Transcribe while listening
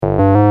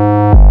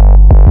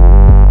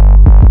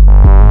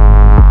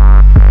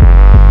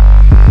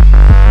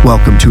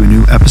Welcome to a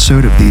new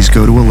episode of These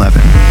Go to 11.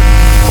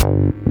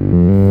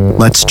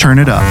 Let's turn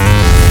it up.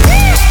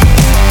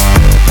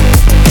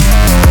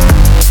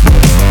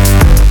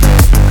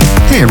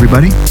 Hey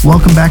everybody,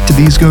 welcome back to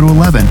These Go to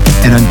 11,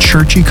 an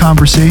unchurchy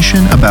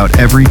conversation about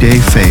everyday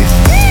faith.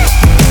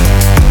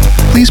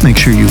 Please make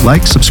sure you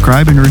like,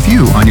 subscribe, and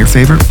review on your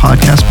favorite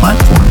podcast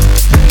platform.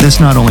 This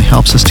not only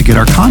helps us to get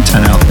our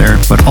content out there,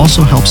 but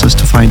also helps us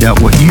to find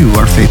out what you,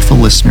 our faithful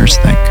listeners,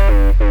 think.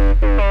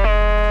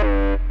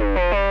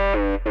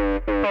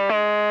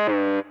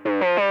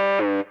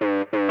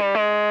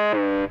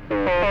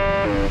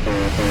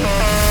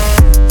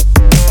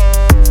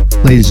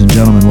 Ladies and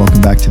gentlemen,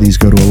 welcome back to These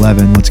Go to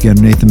 11. Once again,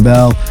 Nathan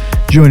Bell.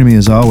 Joining me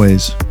as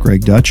always,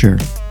 Greg Dutcher.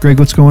 Greg,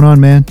 what's going on,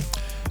 man?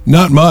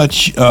 Not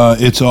much.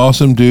 It's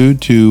awesome,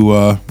 dude,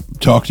 to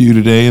talk to you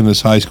today in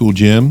this high school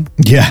gym.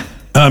 Yeah.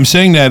 I'm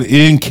saying that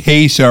in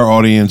case our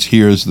audience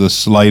hears the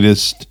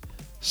slightest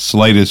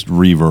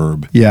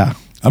reverb. Yeah.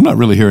 I'm not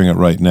really hearing it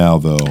right now,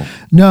 though.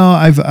 No,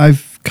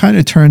 I've kind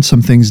of turned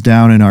some things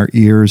down in our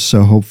ears,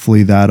 so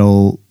hopefully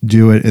that'll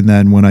do it. And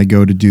then when I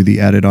go to do the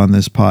edit on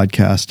this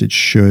podcast, it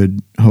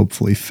should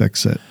hopefully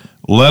fix it.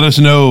 Let us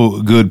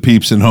know, good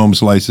peeps and home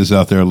slices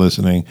out there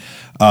listening.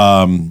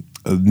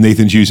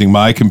 Nathan's using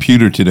my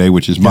computer today,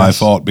 which is my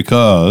fault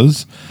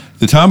because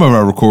the time of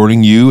our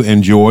recording, you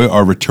and Joy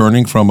are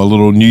returning from a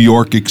little New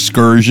York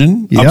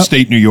excursion,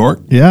 upstate New York.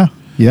 Yeah,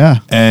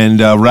 yeah.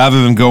 And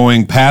rather than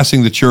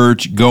passing the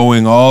church,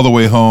 going all the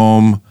way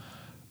home,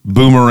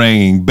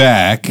 boomeranging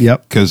back,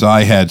 because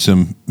I had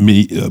some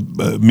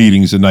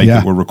meetings the night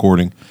that we're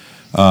recording,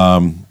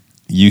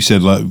 you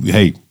said,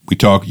 hey, we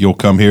talk, you'll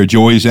come here.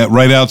 Joy's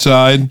right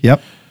outside.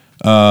 Yep.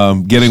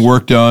 Getting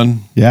work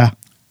done. Yeah.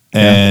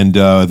 And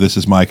this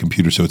is my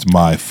computer, so it's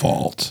my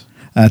fault.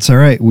 That's all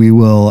right. We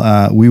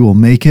will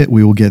make it.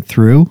 We will get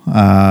through.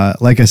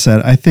 Like I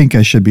said, I think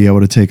I should be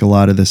able to take a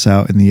lot of this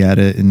out in the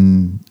edit,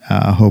 and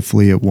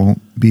hopefully it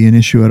won't be an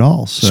issue at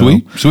all. So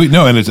sweet.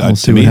 No, and we'll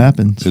see what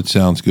happens. It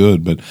sounds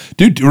good. But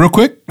dude, real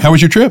quick, how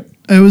was your trip?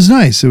 It was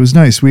nice.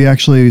 We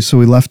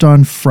left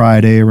on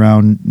Friday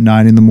around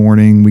 9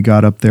 a.m. We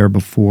got up there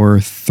before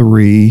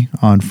 3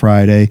 on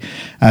Friday.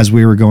 As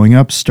we were going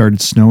up,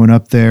 started snowing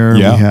up there.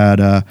 Yeah. We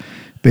had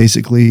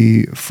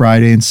basically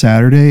Friday and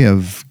Saturday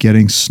of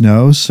getting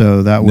snow.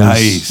 So that was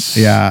nice.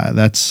 Yeah,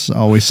 that's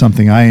always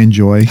something I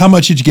enjoy. How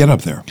much did you get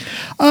up there?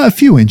 A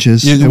few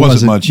inches. It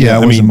wasn't much.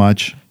 Yeah, it wasn't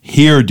much.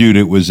 Here, dude,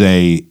 it was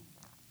they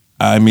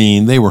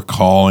were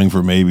calling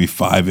for maybe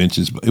 5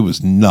 inches, but it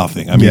was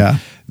nothing.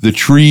 The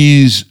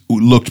trees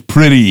looked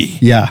pretty.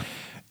 Yeah.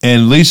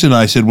 And Lisa and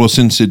I said, well,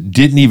 since it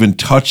didn't even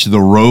touch the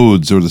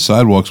roads or the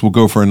sidewalks, we'll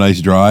go for a nice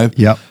drive.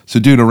 Yep.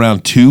 So, dude,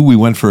 around 2, we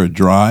went for a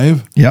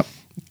drive. Yep.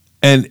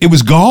 And it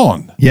was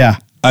gone. Yeah.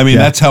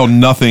 That's how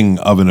nothing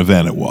of an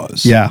event it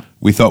was. Yeah.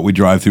 We thought we'd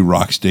drive through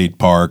Rock State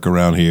Park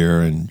around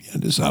here and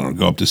just,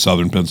 go up to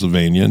southern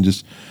Pennsylvania and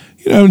just,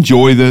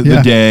 enjoy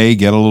the day,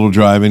 get a little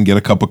drive in, get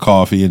a cup of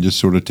coffee and just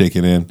sort of take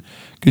it in.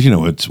 Because,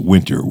 it's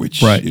winter,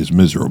 which is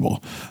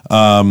miserable.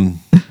 I'm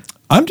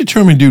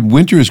determined, dude,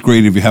 winter is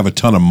great if you have a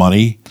ton of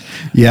money.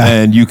 Yeah.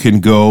 And you can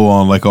go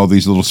on all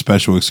these little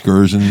special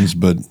excursions,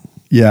 but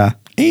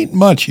ain't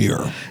much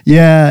here.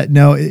 Yeah,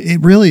 no, it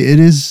really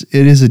is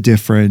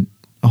a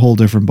whole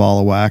different ball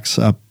of wax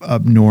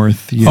up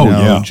north.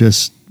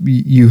 Just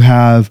you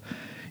have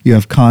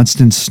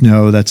constant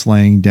snow that's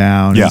laying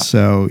down. Yeah. And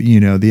so,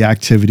 the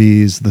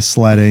activities, the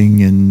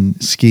sledding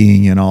and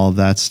skiing and all of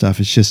that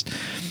stuff, it's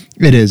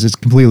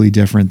completely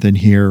different than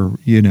here.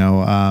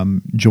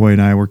 Joy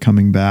and I were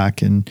coming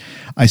back and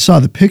I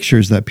saw the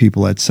pictures that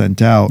people had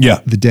sent out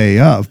the day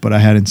of, but I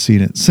hadn't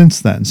seen it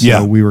since then.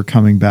 So we were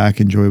coming back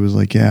and Joy was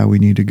like, we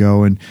need to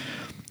go and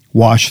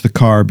wash the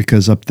car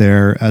because up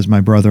there, as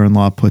my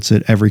brother-in-law puts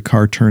it, every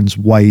car turns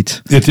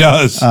white. It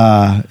does.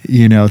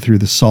 Through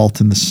the salt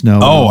and the snow.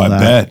 Oh, I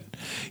bet.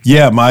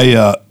 Yeah,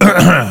 my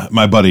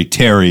my buddy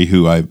Terry,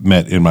 who I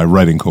met in my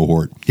writing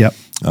cohort. Yep.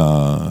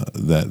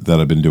 That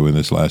I've been doing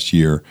this last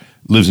year,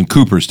 lives in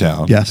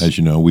Cooperstown. Yes. As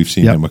you know, we've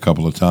seen him a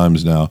couple of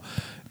times now.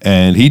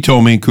 And he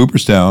told me in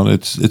Cooperstown,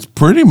 it's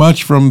pretty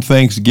much from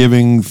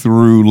Thanksgiving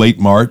through late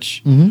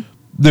March. Mm-hmm.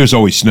 There's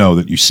always snow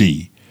that you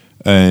see.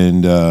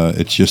 And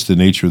it's just the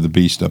nature of the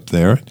beast up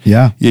there.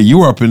 Yeah. Yeah, you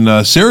were up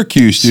in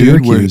Syracuse,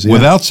 dude.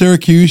 Without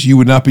Syracuse, you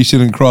would not be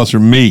sitting across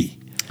from me.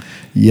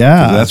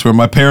 Yeah. That's where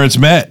my parents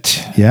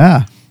met.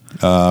 Yeah.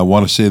 I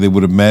want to say they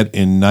would have met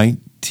in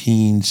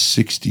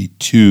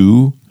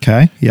 1962.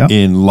 Okay, yeah.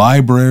 In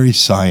Library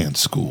Science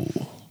School,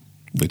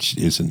 which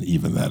isn't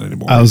even that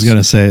anymore. I was going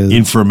to say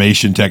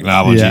information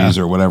technologies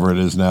or whatever it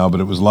is now, but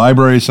it was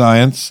Library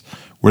Science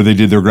where they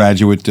did their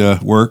graduate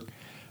work,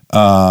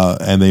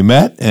 and they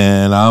met,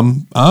 and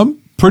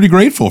I'm pretty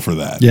grateful for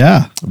that.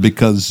 Yeah,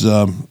 because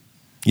I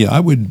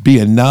would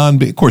be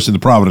of course, in the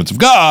providence of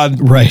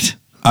God, right?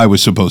 I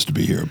was supposed to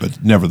be here,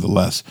 but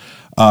nevertheless,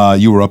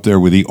 you were up there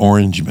with the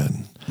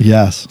Orangemen.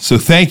 Yes. So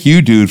thank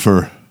you, dude,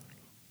 for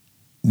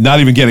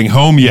not even getting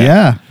home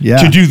yet Yeah.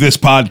 to do this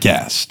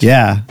podcast.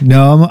 Yeah,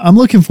 no, I'm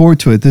looking forward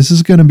to it. This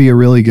is going to be a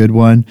really good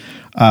one.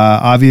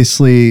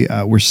 Obviously,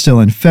 we're still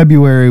in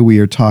February. We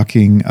are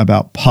talking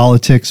about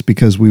politics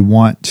because we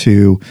want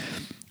to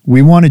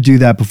do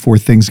that before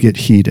things get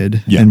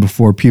heated and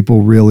before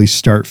people really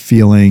start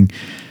feeling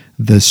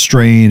the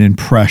strain and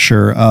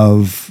pressure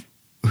of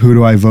who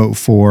do I vote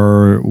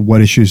for, what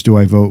issues do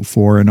I vote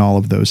for, and all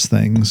of those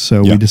things.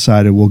 So we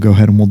decided we'll go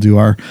ahead and we'll do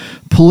our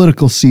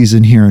political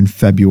season here in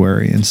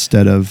February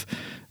instead of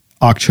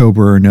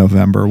October or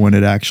November when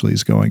it actually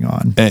is going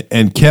on.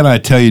 And can I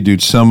tell you,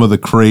 dude, some of the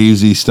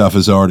crazy stuff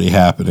is already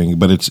happening,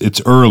 but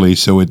it's early,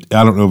 so I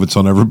don't know if it's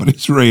on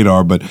everybody's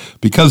radar, but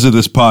because of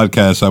this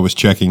podcast, I was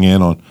checking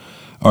in on,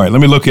 all right,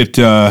 let me look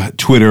at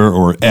Twitter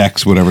or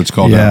X, whatever it's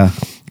called now,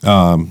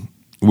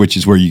 which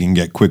is where you can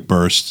get quick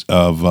bursts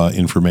of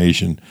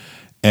information.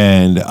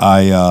 And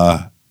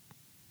I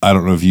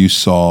don't know if you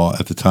saw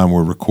at the time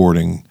we're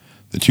recording,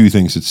 the two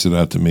things that stood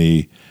out to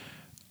me.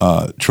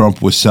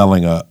 Trump was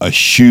selling a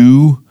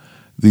shoe,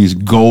 these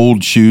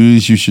gold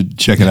shoes. You should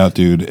check it out,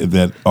 dude,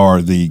 that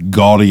are the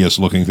gaudiest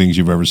looking things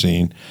you've ever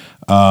seen.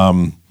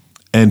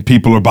 And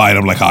people are buying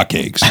them like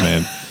hotcakes,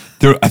 man.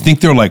 I think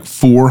they're like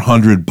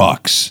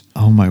 $400.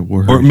 Oh my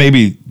word. Or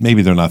maybe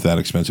they're not that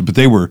expensive, but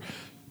they were,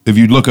 if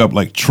you look up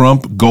like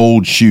Trump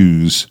gold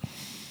shoes,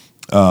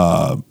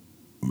 a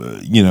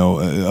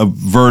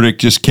verdict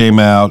just came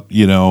out.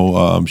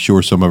 I'm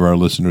sure some of our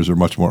listeners are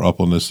much more up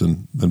on this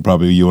than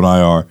probably you and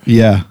I are.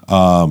 Yeah.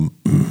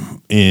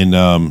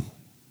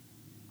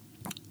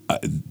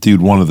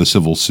 Dude, one of the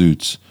civil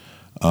suits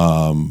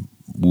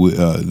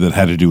that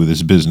had to do with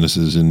his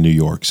businesses in New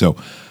York. So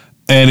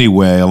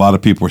anyway, a lot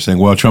of people were saying,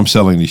 well, Trump's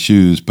selling these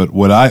shoes. But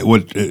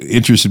what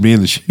interested me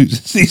in the shoes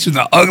is these are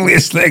the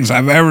ugliest things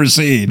I've ever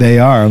seen. They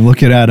are. I'm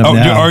looking at them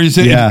now. Are you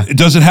saying,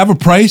 does it have a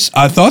price?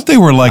 I thought they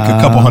were like a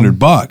couple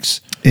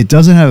 $100. It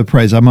doesn't have a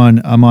price. I'm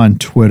on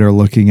Twitter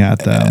looking at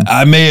them.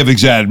 I may have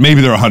exaggerated.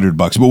 Maybe they're $100,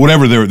 but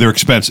whatever, they're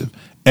expensive.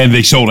 And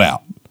they sold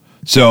out.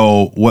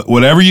 So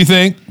whatever you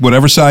think,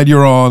 whatever side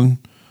you're on,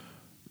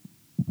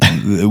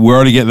 we're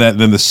already getting that.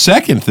 Then the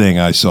second thing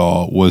I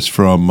saw was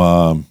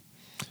from...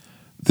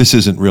 this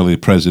isn't really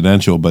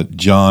presidential, but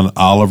John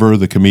Oliver,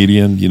 the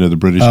comedian, the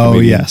British comedian. Oh,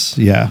 yes.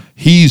 Yeah.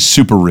 He's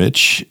super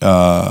rich.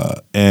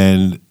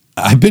 And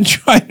I've been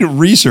trying to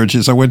research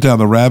this. I went down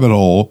the rabbit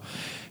hole.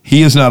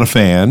 He is not a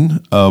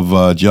fan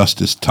of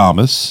Justice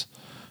Thomas,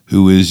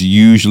 who is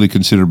usually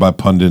considered by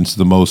pundits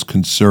the most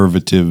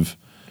conservative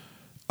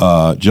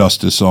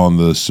justice on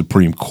the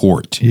Supreme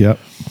Court. Yep.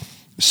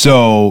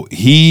 So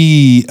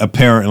he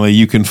apparently,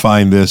 you can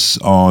find this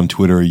on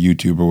Twitter or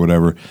YouTube or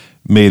whatever,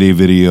 made a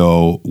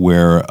video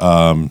where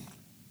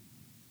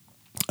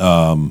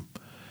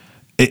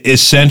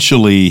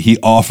essentially he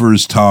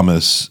offers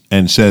Thomas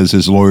and says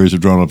his lawyers have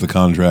drawn up the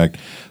contract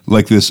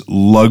like this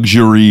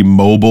luxury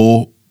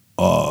mobile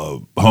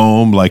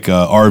home, like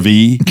a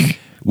RV,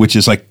 which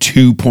is like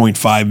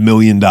 $2.5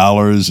 million.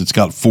 It's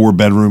got 4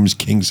 bedrooms,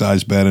 king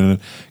size bed in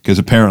it, because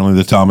apparently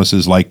the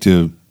Thomases like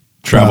to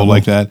travel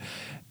like that,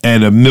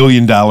 and $1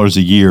 million a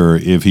year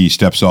if he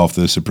steps off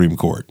the Supreme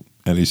Court.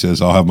 And he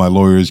says, I'll have my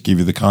lawyers give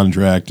you the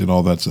contract and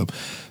all that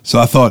stuff. So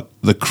I thought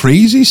the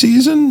crazy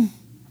season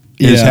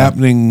is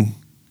happening.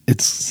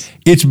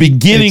 It's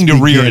beginning to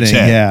rear its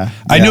head. Yeah.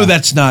 I know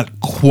that's not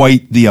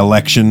quite the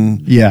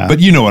election. Yeah. But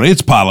you know what?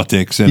 It's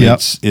politics. And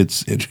it's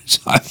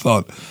I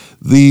thought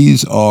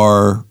these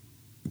are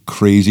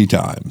crazy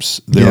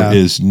times. There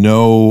is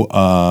no,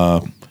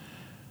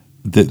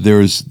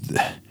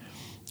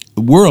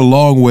 we're a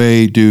long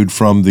way, dude,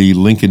 from the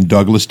Lincoln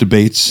Douglas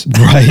debates.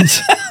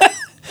 Right.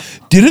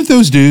 Didn't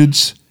those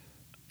dudes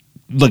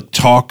like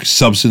talk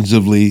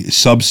substantively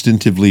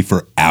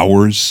for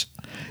hours?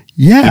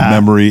 Yeah. In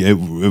memory,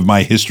 if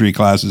my history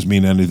classes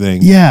mean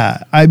anything.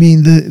 Yeah. I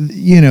mean,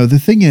 the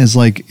thing is,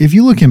 like, if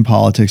you look in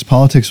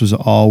politics was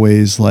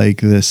always like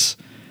this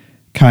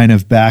kind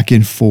of back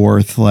and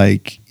forth,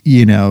 like,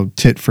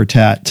 tit for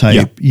tat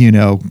type,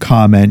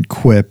 comment,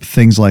 quip,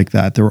 things like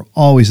that. There were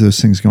always those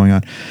things going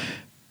on.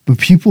 But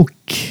people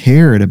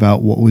cared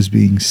about what was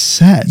being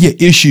said. Yeah,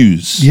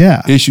 issues.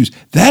 Yeah. Issues.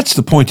 That's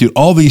the point, dude.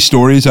 All these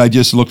stories I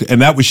just looked at,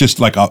 and that was just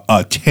like a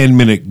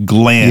 10-minute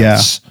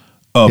glance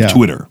of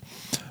Twitter.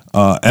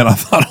 And I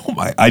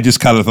thought, I just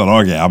kind of thought,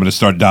 okay, I'm going to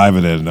start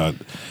diving in,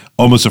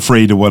 almost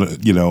afraid of what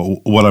I'm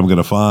going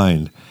to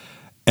find.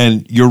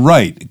 And you're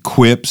right,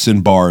 quips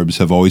and barbs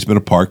have always been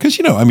a part, because,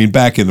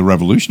 back in the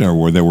Revolutionary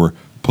War, there were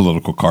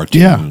political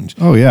cartoons,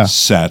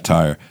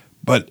 satire.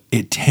 But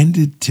it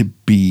tended to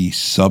be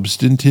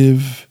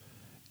substantive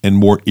and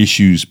more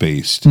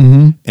issues-based.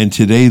 Mm-hmm. And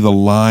today the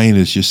line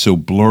is just so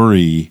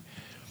blurry.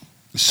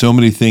 So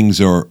many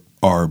things are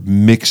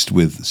mixed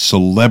with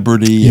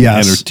celebrity and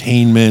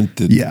entertainment.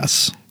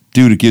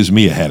 Dude, it gives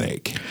me a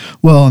headache.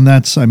 Well, and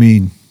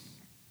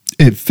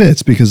it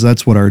fits because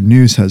that's what our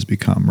news has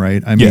become,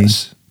 right?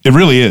 Yes, it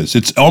really is.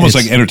 It's almost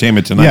like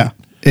Entertainment Tonight.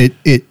 Yeah,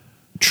 it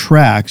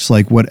tracks,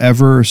 like,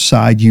 whatever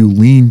side you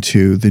lean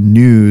to, the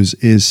news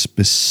is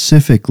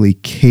specifically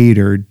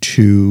catered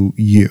to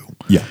you.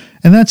 Yeah.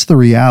 And that's the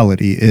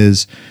reality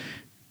is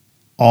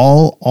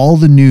all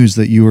the news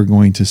that you are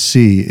going to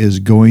see is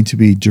going to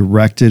be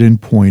directed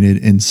and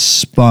pointed and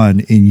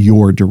spun in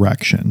your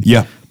direction.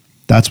 Yeah.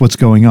 That's what's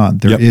going on.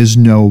 There is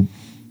no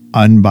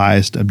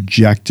unbiased,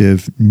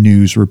 objective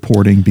news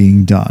reporting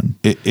being done.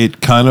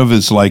 It kind of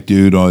is like,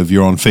 dude, if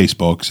you're on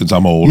Facebook, since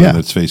I'm old and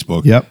it's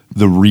Facebook,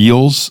 the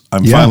Reels,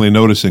 I'm finally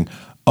noticing,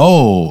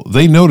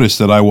 they noticed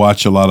that I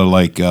watch a lot of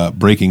like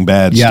Breaking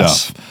Bad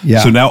stuff.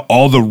 Yeah. So now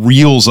all the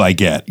Reels I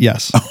get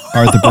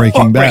are the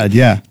Breaking Bad.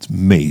 Yeah. It's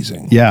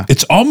amazing. Yeah.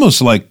 It's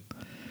almost like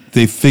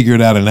they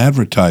figured out an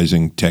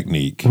advertising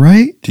technique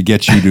to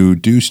get you to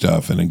do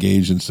stuff and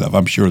engage in stuff.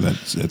 I'm sure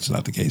that's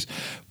not the case.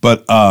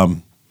 But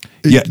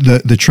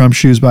the Trump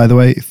shoes, by the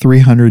way,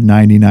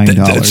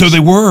 $399. So they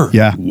were.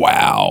 Yeah.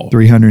 Wow.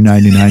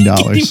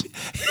 $399.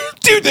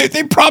 Dude,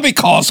 they probably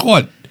cost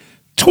what?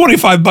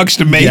 $25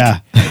 to make. Yeah.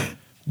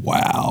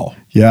 Wow.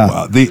 Yeah.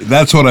 Wow.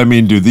 That's what I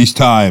mean, dude. These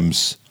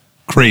times,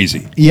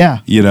 crazy. Yeah.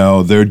 You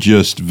know, they're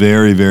just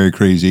very, very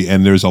crazy.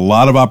 And there's a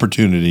lot of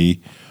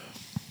opportunity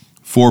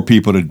for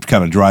people to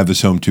kind of drive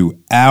this home to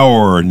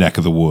our neck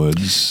of the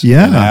woods.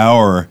 Yeah. And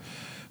our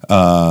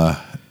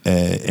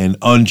an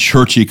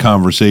unchurchy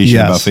conversation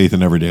about faith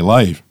in everyday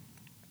life.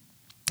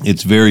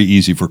 It's very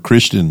easy for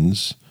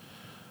Christians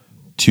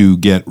to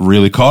get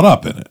really caught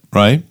up in it,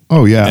 right?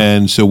 Oh, yeah.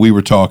 And so we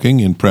were talking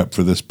in prep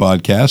for this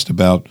podcast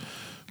about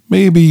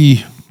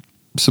maybe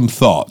some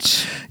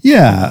thoughts.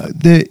 Yeah.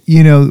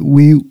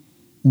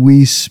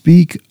 We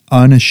speak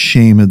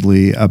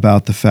unashamedly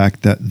about the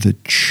fact that the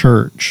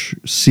church,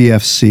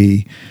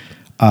 CFC,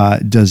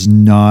 does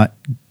not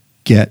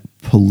get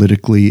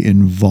politically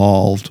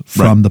involved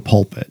from the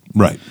pulpit.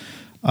 Right.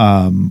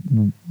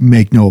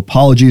 Make no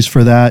apologies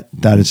for that.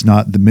 That is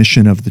not the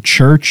mission of the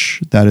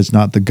church. That is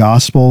not the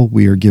gospel.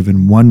 We are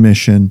given one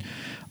mission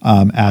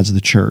as the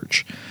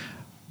church.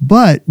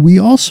 But we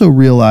also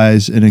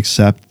realize and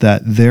accept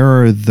that there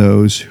are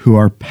those who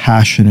are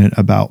passionate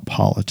about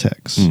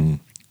politics.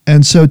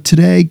 And so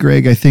today,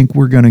 Greg, I think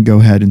we're going to go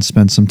ahead and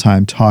spend some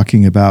time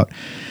talking about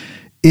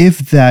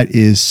if that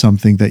is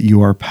something that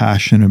you are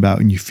passionate about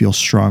and you feel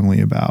strongly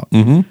about.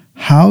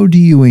 How do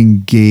you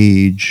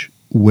engage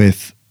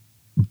with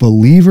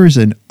believers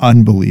and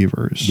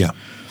unbelievers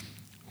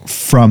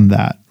from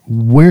that?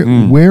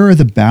 Where are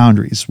the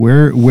boundaries?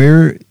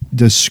 Where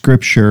does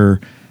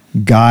Scripture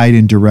guide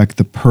and direct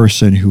the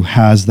person who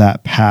has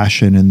that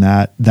passion and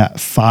that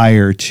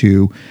fire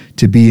to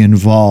be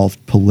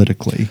involved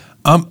politically?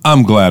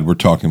 I'm glad we're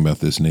talking about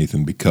this,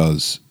 Nathan,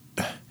 because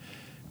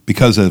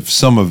of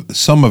some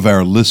of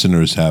our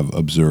listeners have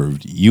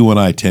observed, you and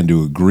I tend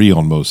to agree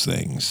on most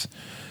things.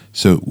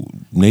 So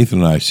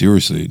Nathan and I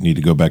seriously need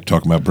to go back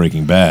talking about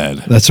Breaking Bad.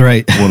 That's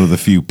right. One of the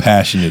few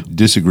passionate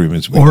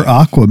disagreements we have.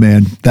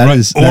 Aquaman. That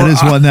is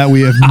one that we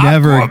have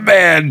never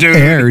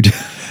aired.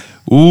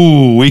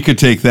 Ooh, we could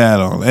take that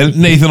on. And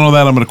Nathan, on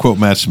that, I'm going to quote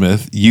Matt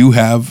Smith. You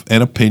have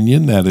an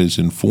opinion that is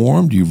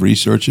informed. You've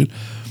researched it.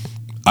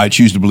 I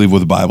choose to believe what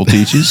the Bible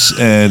teaches,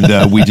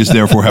 and we just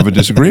therefore have a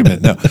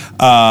disagreement. No,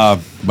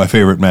 my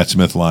favorite Matt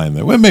Smith line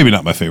there. Well, maybe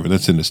not my favorite.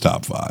 That's in his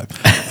top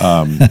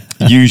 5.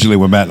 Usually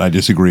when Matt and I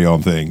disagree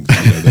on things,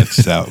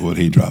 that's what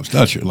he drops.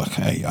 No, sure. Look,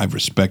 hey, I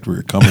respect where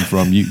you're coming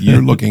from.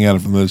 You're looking at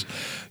it from this.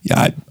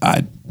 Yeah,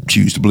 I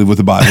choose to believe what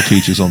the Bible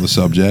teaches on the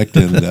subject,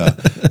 and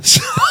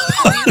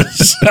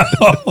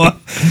so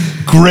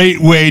great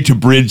way to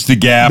bridge the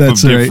gap of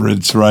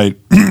difference, right?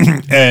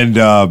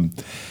 And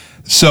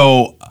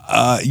so.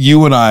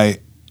 You and I,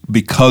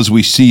 because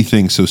we see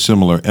things so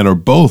similar and are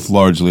both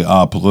largely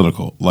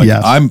apolitical. Like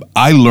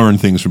I learn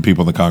things from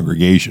people in the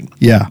congregation,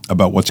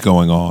 about what's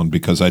going on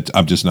because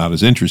I'm just not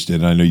as interested,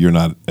 and I know you're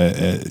not,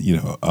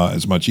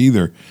 as much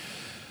either.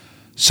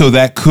 So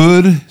that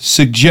could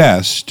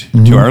suggest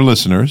to our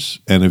listeners,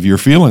 and if you're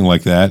feeling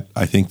like that,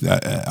 I think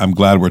that I'm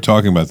glad we're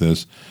talking about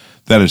this.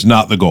 That is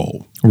not the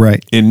goal,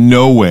 right? In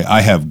no way.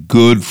 I have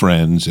good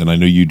friends, and I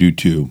know you do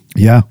too.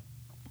 Yeah,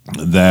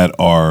 that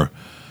are.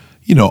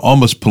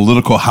 Almost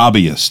political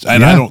hobbyists.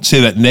 And I don't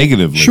say that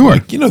negatively. Sure.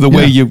 Like, the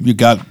way you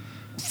got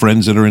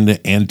friends that are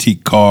into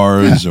antique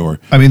cars or...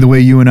 I mean, the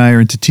way you and I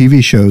are into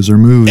TV shows or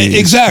movies.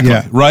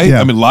 Exactly, right? Yeah.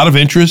 I mean, a lot of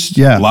interest,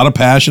 a lot of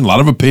passion, a lot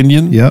of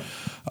opinion. Yep.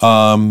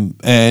 And,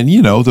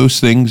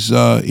 those things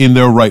in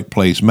their right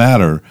place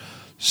matter.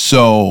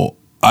 So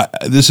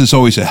this is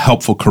always a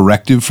helpful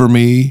corrective for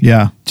me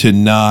to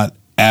not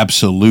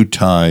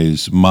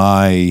absolutize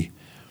my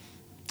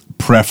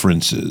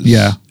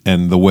preferences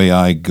and the way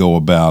I go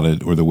about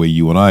it or the way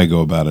you and I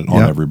go about it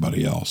on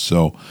everybody else.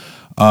 So,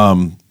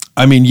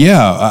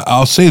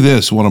 I'll say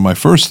this. One of my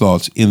first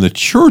thoughts in the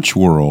church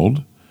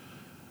world,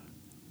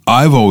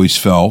 I've always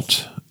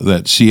felt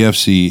that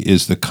CFC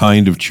is the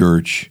kind of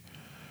church.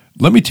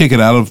 Let me take it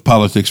out of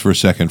politics for a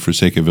second for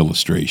sake of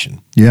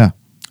illustration. Yeah.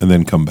 And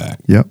then come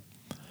back. Yep.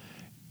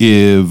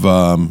 If,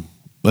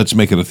 let's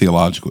make it a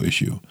theological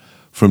issue.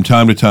 From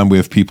time to time, we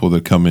have people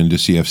that come into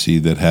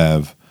CFC that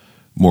have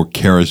more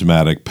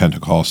charismatic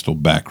Pentecostal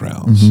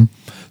backgrounds.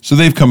 So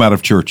they've come out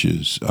of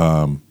churches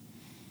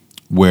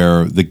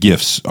where the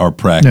gifts are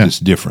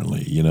practiced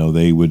differently.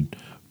 They would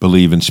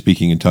believe in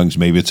speaking in tongues.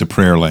 Maybe it's a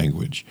prayer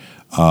language,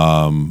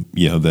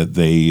 that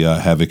they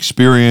have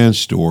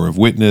experienced or have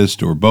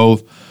witnessed or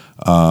both,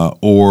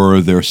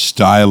 or their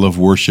style of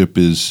worship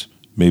is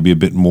maybe a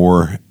bit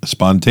more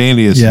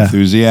spontaneous,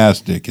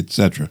 enthusiastic,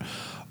 etc.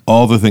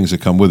 All the things that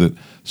come with it.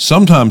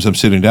 Sometimes I'm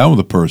sitting down with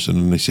a person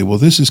and they say, well,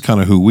 this is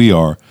kind of who we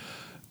are.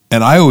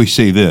 And I always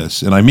say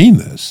this, and I mean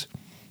this,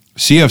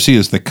 CFC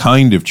is the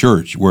kind of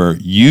church where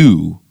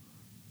you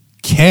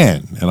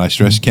can, and I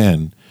stress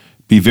can,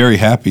 be very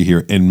happy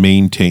here and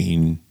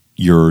maintain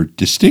your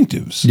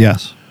distinctives.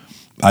 Yes.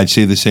 I'd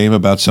say the same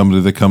about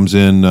somebody that comes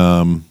in,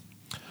 I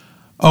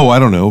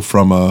don't know,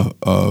 from a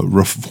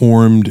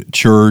Reformed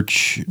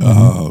church.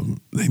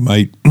 They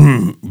might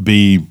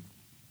be,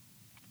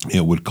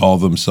 would call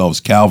themselves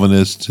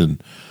Calvinists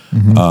and,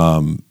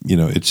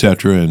 et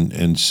cetera,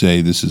 and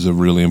say this is a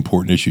really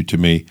important issue to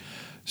me.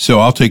 So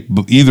I'll take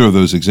either of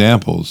those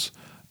examples.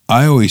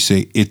 I always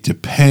say it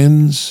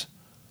depends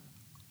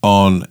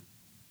on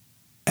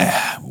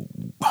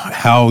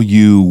how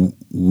you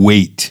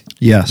weight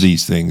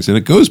these things. And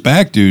it goes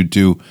back, dude,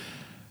 to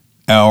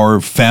our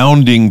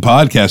founding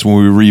podcast when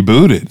we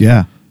rebooted.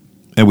 Yeah.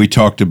 And we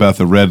talked about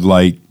the red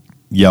light,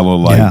 yellow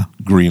light,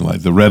 green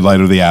light. The red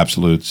light are the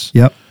absolutes.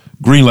 Yep.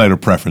 Green light are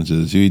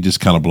preferences. You just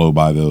kind of blow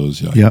by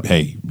those. Like,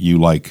 hey, you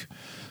like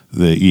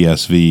the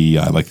ESV,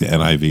 I like the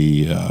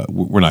NIV.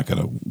 We're not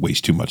going to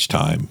waste too much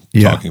time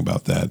talking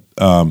about that.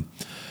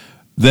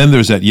 Then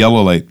there's that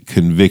yellow light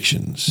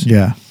convictions.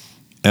 Yeah.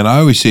 And I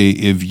always say,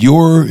 if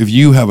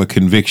you have a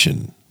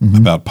conviction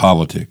about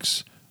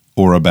politics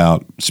or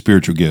about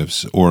spiritual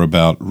gifts or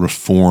about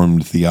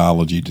Reformed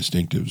theology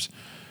distinctives,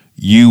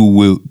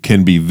 you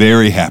can be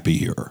very happy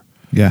here.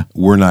 Yeah.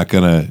 We're not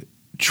going to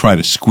try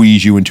to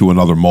squeeze you into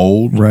another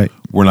mold. Right.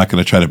 We're not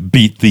going to try to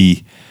beat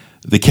the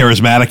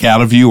charismatic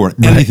out of you or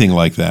anything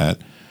like that.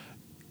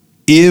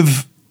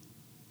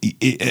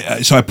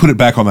 So I put it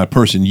back on that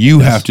person. You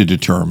have to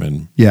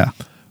determine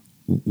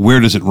where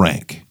does it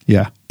rank?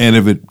 Yeah. And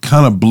if it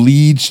kind of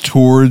bleeds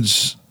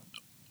towards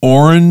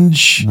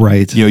orange,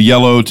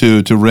 yellow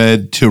to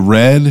red,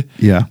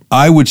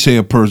 I would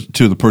say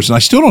to the person, I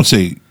still don't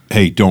say,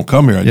 hey, don't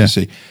come here. I just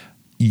say,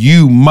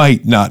 you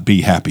might not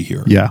be happy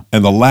here. Yeah.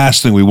 And the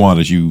last thing we want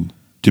is you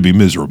to be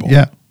miserable.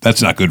 Yeah.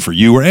 That's not good for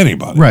you or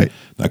anybody. Right.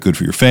 Not good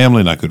for your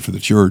family, not good for the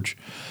church.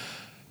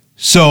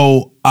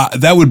 So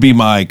that would be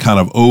my kind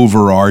of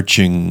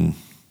overarching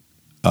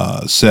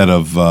set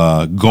of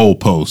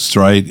goalposts,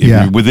 right? If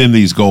you're within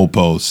these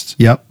goalposts,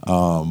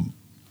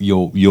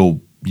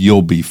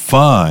 you'll be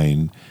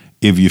fine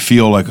if you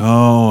feel like,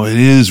 oh, it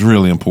is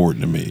really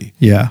important to me.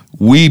 Yeah.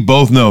 We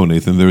both know,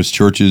 Nathan, there's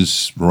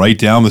churches right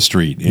down the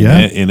street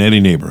in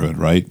any neighborhood,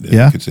 right?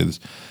 Yeah. I could say this,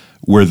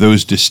 where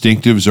those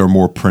distinctives are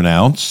more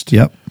pronounced.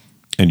 Yep.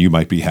 And you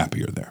might be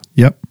happier there.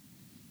 Yep.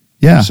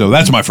 Yeah. So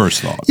that's my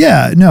first thought.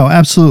 Yeah, no,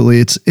 absolutely.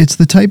 It's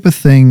the type of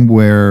thing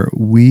where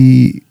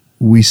we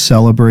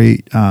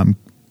celebrate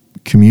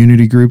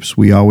community groups.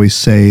 We always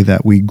say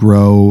that we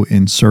grow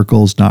in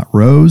circles, not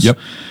rows. Yep.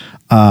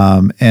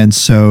 And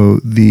so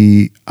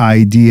the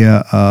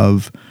idea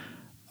of,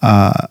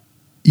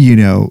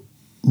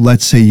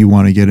 let's say you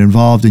want to get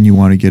involved and you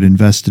want to get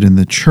invested in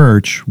the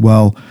church.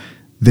 Well,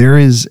 there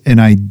is an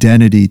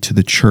identity to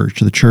the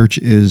church. The church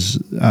is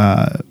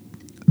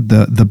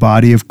the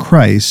body of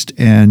Christ,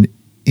 and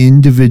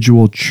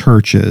individual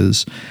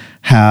churches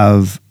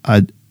have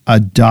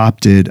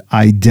adopted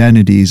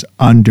identities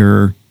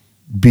under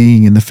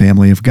being in the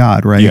family of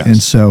God, right? Yes. And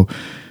so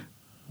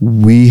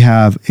we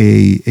have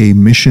a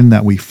mission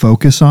that we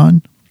focus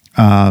on.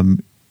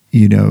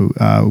 We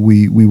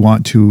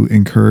want to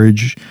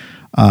encourage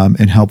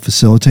and help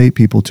facilitate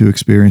people to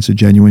experience a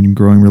genuine and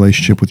growing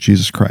relationship with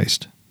Jesus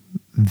Christ.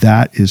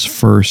 That is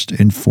first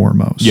and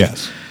foremost.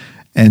 Yes.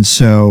 And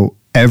so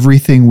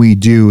everything we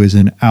do is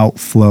an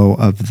outflow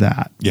of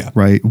that. Yeah.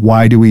 Right?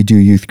 Why do we do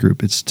youth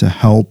group? It's to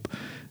help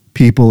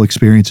people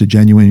experience a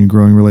genuine and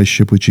growing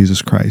relationship with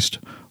Jesus Christ.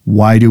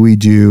 Why do we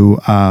do,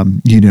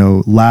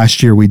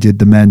 last year we did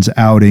the men's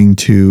outing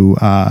to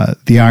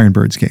the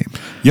Ironbirds game.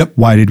 Yep.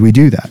 Why did we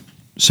do that?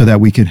 So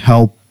that we can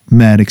help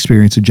men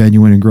experience a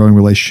genuine and growing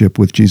relationship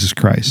with Jesus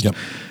Christ. Yep.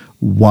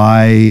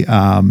 Why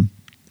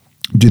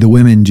do the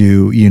women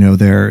do,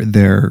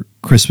 their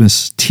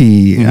Christmas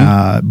tea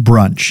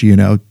brunch,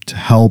 to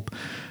help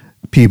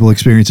people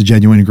experience a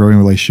genuine and growing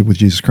relationship with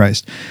Jesus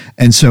Christ.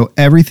 And so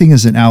everything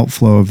is an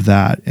outflow of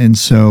that. And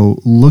so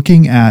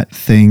looking at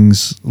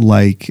things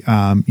like,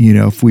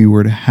 if we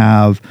were to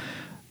have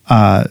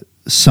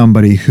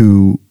somebody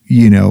who,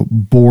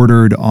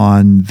 bordered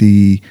on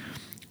the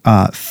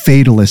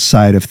fatalist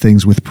side of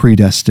things with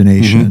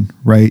predestination,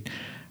 right?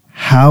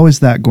 How is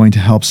that going to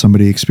help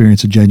somebody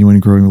experience a genuine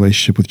and growing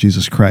relationship with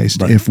Jesus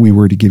Christ if we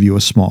were to give you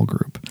a small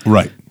group?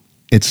 Right.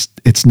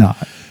 It's not.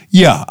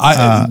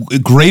 Yeah,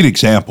 great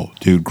example,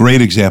 dude. Great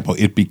example.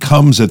 It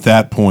becomes at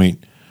that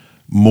point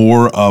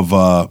more of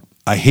a,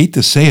 I hate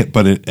to say it,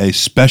 but a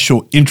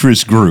special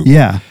interest group.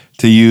 Yeah.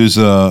 To use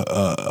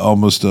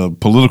almost a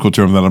political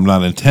term that I'm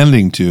not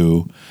intending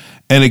to.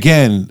 And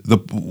again,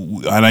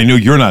 and I know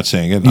you're not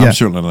saying it. Yeah. I'm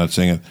certainly not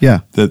saying it.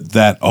 Yeah.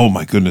 That oh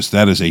my goodness,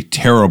 that is a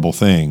terrible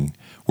thing.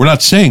 We're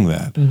not saying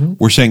that.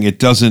 We're saying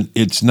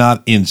it's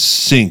not in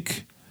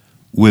sync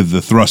with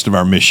the thrust of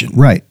our mission.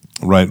 Right.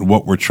 Right.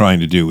 What we're trying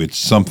to do. It's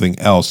something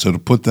else. So to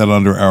put that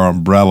under our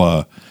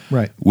umbrella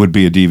Right. would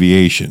be a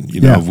deviation.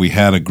 Yeah. If we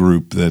had a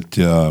group that,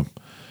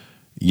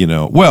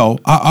 well,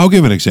 I'll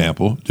give an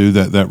example, dude,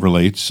 that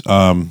relates.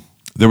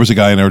 There was a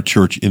guy in our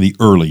church in the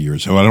early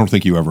years who I don't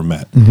think you ever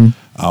met.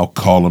 I'll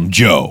call him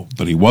Joe,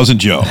 but he wasn't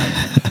Joe.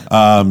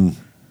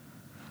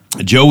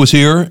 Joe was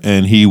here,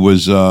 and he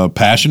was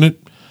passionate.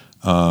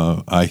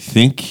 I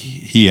think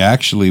he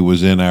actually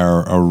was in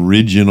our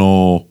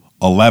original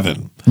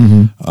 11,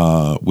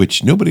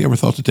 which nobody ever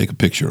thought to take a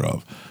picture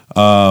of,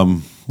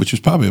 which was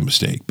probably a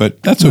mistake,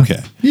 but that's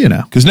okay.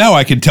 Because now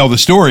I can tell the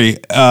story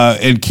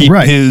and keep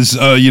his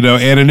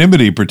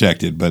anonymity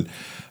protected. But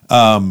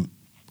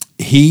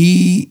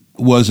he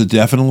was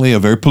definitely a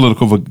very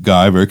political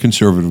guy, very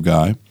conservative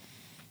guy.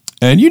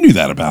 And you knew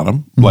that about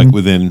him, like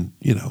within,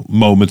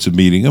 moments of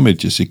meeting him.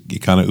 It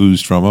kind of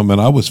oozed from him,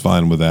 and I was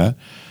fine with that.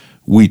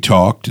 We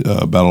talked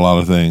about a lot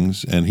of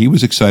things, and he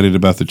was excited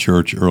about the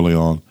church early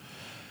on.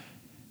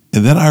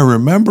 And then I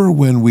remember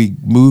when we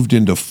moved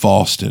into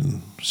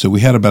Fallston, so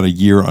we had about a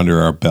year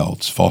under our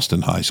belts,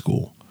 Fallston High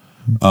School,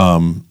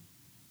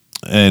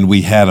 and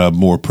we had a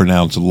more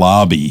pronounced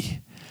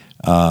lobby.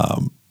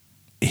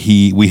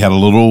 We had a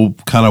little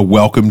kind of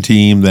welcome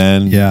team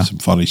then. Some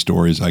funny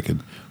stories I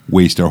could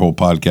waste our whole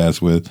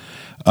podcast with.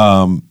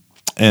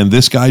 And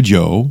this guy,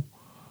 Joe,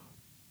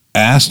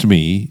 asked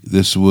me,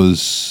 this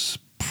was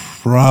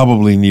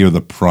probably near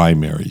the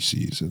primary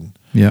season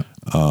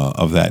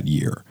of that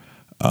year.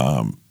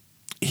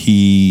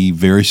 He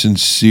very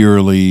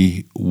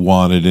sincerely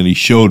wanted, and he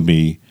showed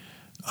me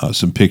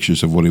some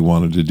pictures of what he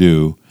wanted to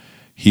do.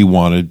 He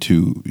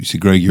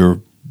said, Greg, you're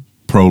a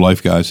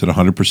pro-life guy. I said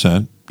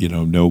 100%,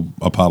 no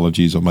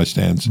apologies on my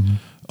stance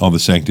on the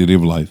sanctity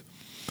of life.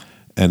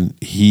 And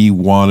he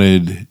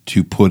wanted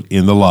to put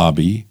in the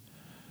lobby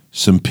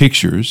some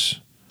pictures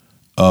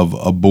of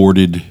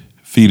aborted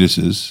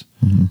fetuses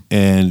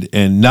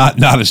and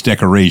not as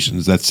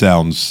decorations. That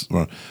sounds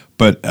wrong,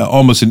 but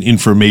almost an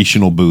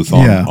informational booth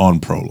on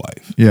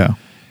pro-life. Yeah.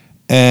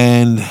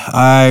 And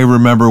I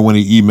remember when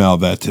he emailed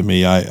that to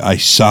me, I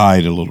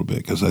sighed a little bit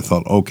because I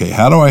thought, okay,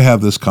 how do I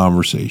have this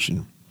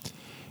conversation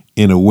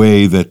in a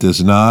way that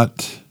does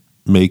not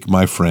make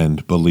my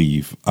friend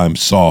believe I'm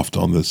soft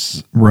on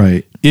this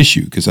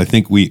issue? Because I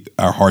think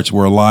our hearts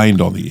were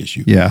aligned on the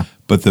issue. Yeah.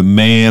 But the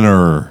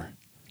manner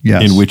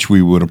in which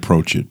we would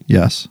approach it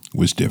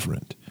was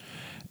different.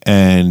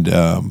 And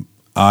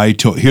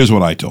here's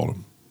what I told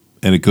him.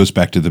 And it goes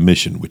back to the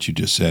mission, which you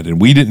just said.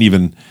 And we didn't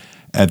even,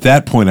 at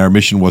that point, our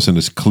mission wasn't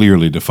as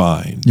clearly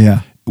defined.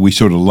 Yeah. We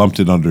sort of lumped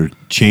it under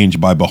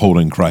change by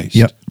beholding Christ,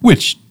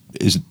 which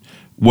is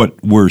what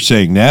we're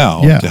saying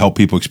now to help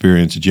people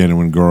experience a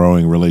genuine,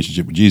 growing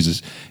relationship with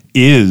Jesus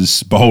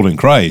is beholding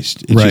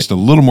Christ. It's just a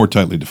little more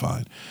tightly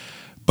defined.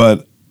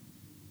 But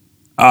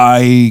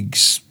I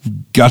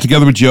got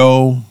together with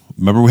Joe.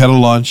 Remember, we had a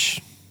lunch.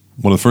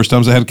 One of the first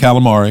times I had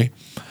calamari,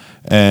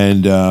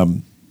 and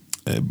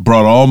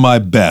brought all my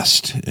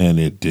best, and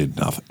it did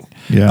nothing.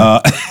 Yeah.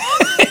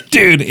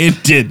 Dude,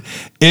 it did.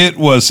 It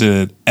was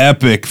an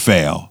epic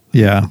fail.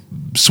 Yeah.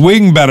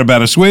 Swing,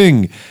 batter,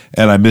 swing.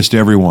 And I missed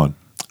every one.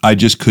 I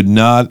just could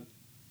not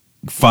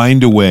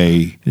find a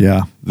way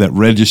that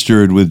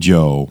registered with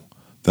Joe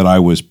that I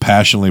was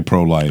passionately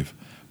pro-life,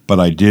 but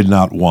I did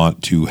not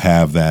want to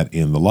have that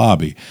in the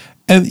lobby.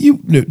 And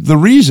the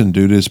reason,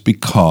 dude, is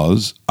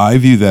because I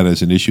view that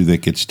as an issue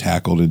that gets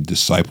tackled in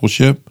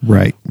discipleship,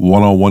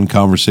 one-on-one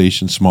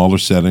conversation, smaller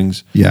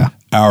settings. Yeah.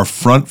 Our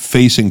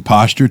front-facing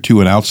posture to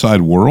an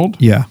outside world.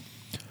 Yeah.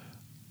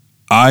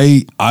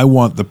 I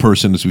want the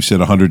person, as we said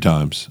 100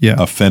 times,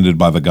 offended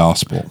by the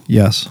gospel.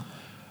 Yes.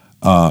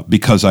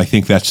 Because I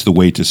think that's the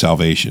way to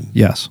salvation.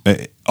 Yes.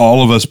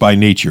 All of us by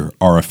nature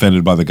are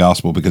offended by the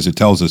gospel because it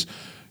tells us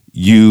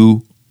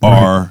you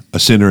are a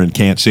sinner and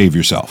can't save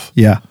yourself.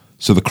 Yeah.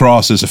 So the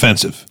cross is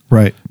offensive.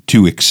 Right.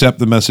 To accept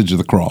the message of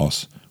the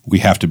cross, we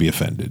have to be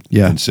offended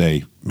and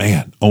say,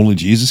 man, only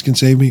Jesus can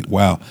save me?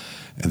 Wow.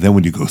 And then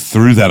when you go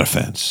through that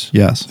offense,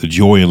 the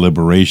joy and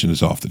liberation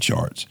is off the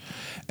charts.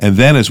 And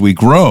then as we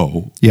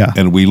grow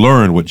and we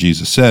learn what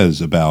Jesus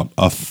says about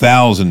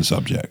 1,000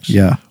 subjects,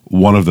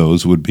 one of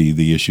those would be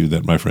the issue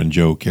that my friend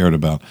Joe cared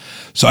about.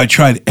 So I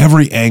tried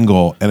every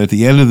angle, and at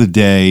the end of the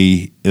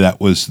day, that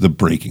was the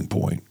breaking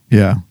point.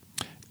 Yeah.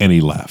 And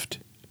he left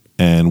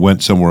and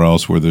went somewhere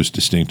else where those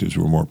distinctives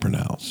were more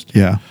pronounced.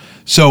 Yeah.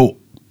 So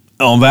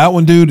on that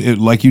one, dude,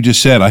 like you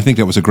just said, I think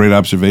that was a great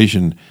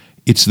observation.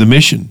 It's the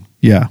mission.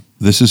 Yeah.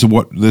 This is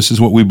what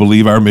we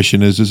believe our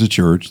mission is as a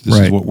church. This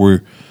is what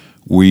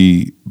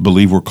we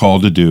believe we're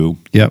called to do.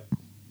 Yep.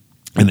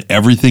 And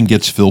everything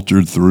gets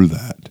filtered through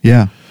that.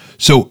 Yeah.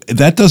 So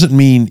that doesn't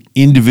mean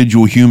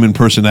individual human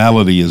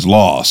personality is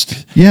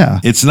lost. Yeah.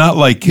 It's not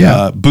like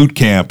boot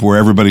camp where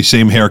everybody's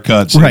same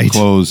haircut, same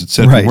clothes,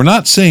 etc. Right. We're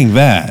not saying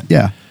that.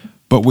 Yeah.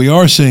 But we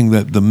are saying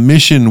that the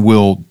mission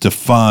will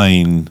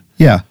define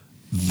Yeah.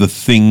 the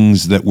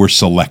things that we're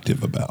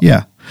selective about.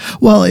 Yeah.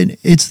 Well,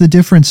 it's the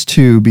difference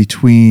too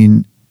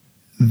between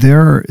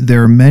there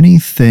are many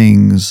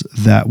things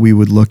that we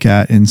would look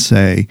at and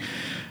say,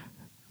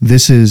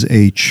 this is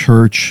a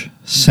church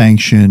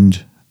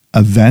sanctioned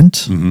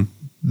event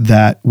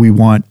that we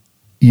want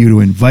you to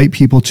invite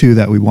people to,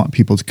 that we want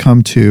people to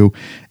come to.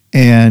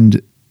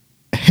 And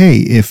hey,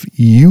 if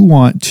you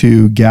want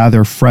to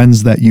gather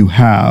friends that you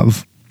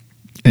have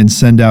and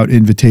send out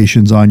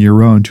invitations on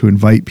your own to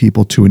invite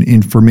people to an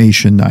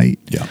information night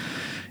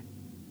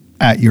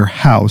at your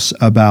house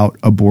about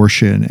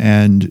abortion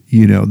and,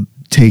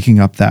 taking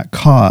up that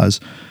cause.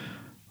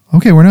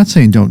 Okay, we're not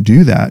saying don't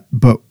do that,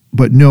 but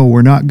no,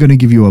 we're not going to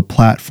give you a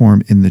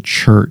platform in the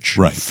church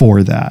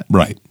for that.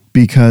 Right.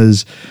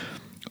 Because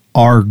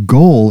our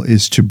goal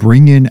is to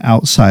bring in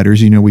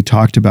outsiders. We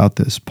talked about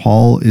this.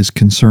 Paul is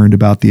concerned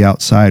about the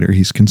outsider.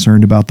 He's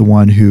concerned about the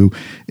one who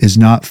is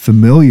not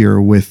familiar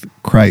with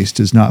Christ,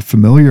 is not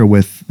familiar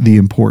with the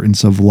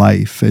importance of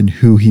life and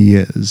who he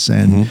is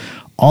and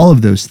all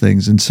of those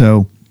things. And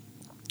so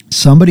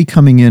somebody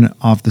coming in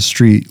off the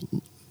street,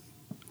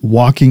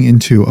 walking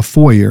into a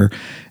foyer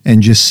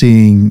and just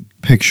seeing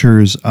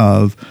pictures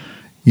of,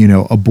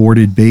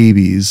 aborted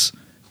babies,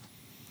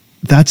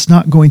 that's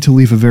not going to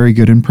leave a very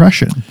good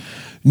impression.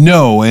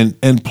 No,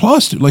 and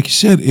plus, like you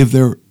said, if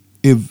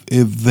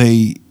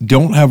they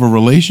don't have a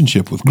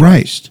relationship with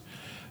Christ,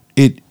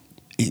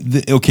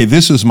 okay,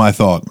 this is my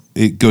thought.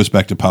 It goes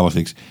back to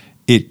politics.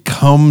 It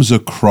comes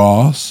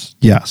across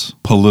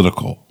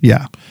political.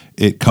 Yeah.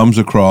 It comes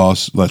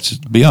across, let's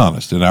be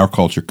honest, in our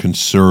culture,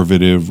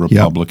 conservative,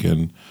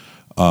 Republican,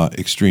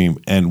 extreme,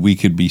 and we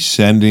could be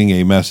sending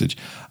a message.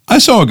 I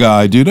saw a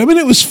guy, dude,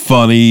 it was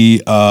funny.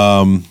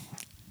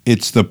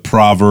 It's the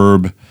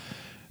proverb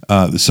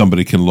that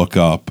somebody can look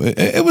up.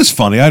 It was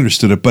funny. I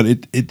understood it, but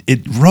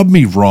it rubbed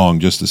me wrong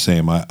just the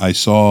same. I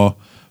saw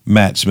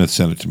Matt Smith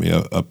send it to me,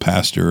 a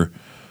pastor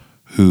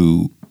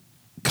who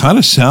kind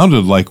of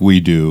sounded like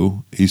we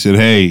do. He said,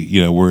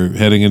 hey, we're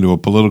heading into a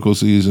political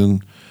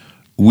season.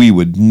 We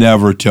would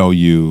never tell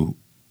you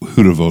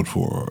who to vote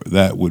for.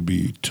 That would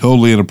be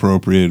totally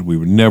inappropriate. We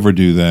would never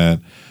do that.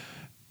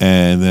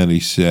 And then he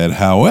said,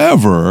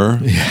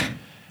 however,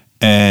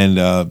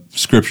 and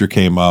scripture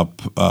came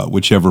up,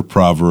 whichever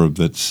proverb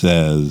that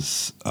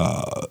says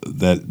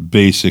that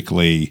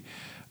basically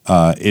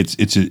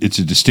it's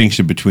a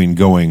distinction between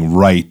going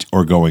right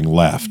or going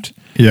left.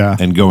 Yeah.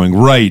 And going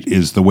right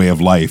is the way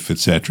of life,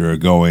 etc.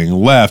 Going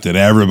left, and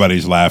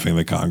everybody's laughing,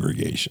 the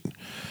congregation.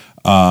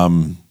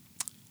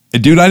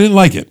 Dude, I didn't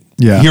like it.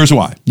 Yeah. Here's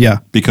why. Yeah.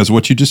 Because of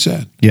what you just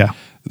said. Yeah.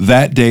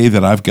 That day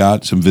that I've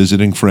got some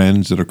visiting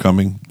friends that are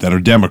coming that are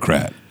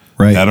Democrat,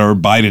 that are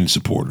Biden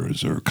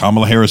supporters or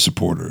Kamala Harris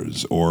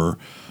supporters or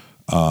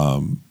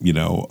whoever,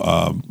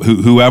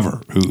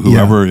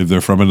 if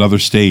they're from another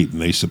state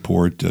and they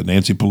support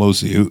Nancy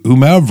Pelosi,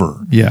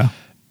 whomever. Yeah.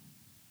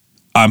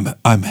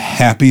 I'm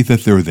happy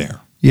that they're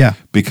there. Yeah.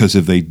 Because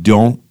if they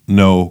don't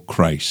know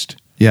Christ,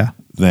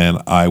 then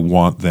I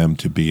want them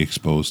to be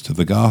exposed to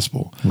the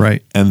gospel.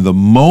 Right. And the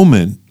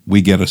moment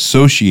we get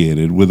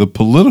associated with a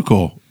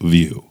political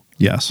view,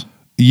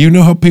 you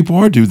know how people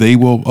are, dude. They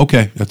will,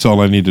 okay, that's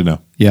all I need to know.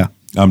 Yeah.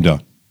 I'm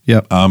done.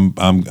 Yep. I'm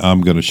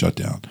going to shut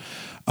down.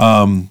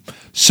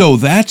 So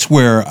that's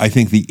where I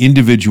think the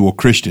individual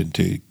Christian,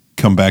 to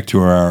come back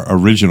to our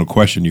original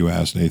question you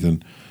asked,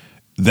 Nathan,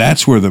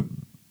 that's where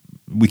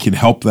we can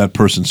help that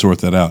person sort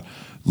that out.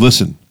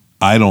 Listen,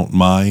 I don't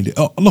mind.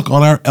 Oh, look,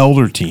 on our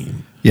elder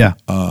team,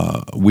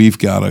 we've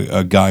got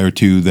a guy or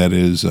two that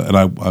is, and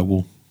I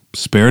will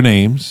spare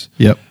names,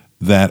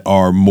 that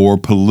are more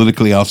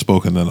politically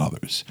outspoken than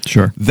others.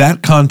 Sure.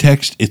 That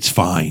context, it's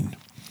fine.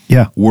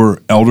 Yeah. We're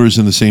elders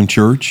in the same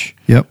church.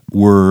 Yep.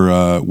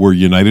 We're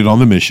united on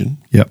the mission.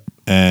 Yep.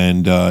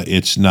 And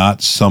it's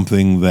not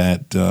something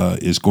that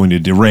is going to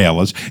derail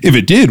us. If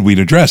it did, we'd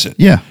address it.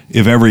 Yeah.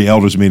 If every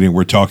elders meeting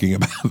we're talking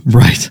about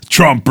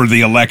Trump or the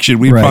election,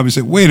 we'd probably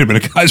say, wait a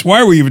minute, guys,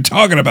 why are we even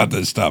talking about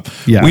this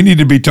stuff? Yeah. We need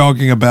to be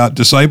talking about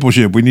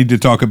discipleship. We need to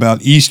talk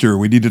about Easter.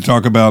 We need to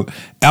talk about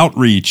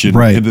outreach and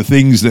the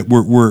things that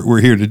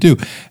we're here to do.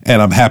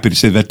 And I'm happy to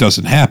say that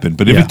doesn't happen.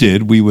 But if it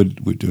did,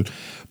 we'd do it.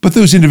 But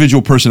those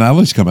individual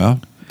personalities come out,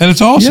 and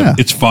it's awesome. Yeah.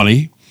 It's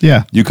funny.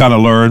 Yeah. You kind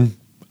of learn,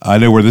 I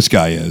know where this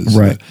guy is.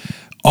 Right.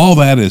 All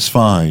that is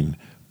fine,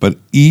 but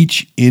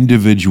each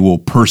individual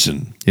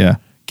person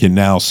can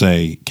now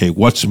say, okay,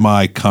 what's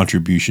my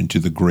contribution to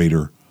the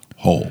greater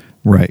whole?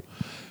 Right.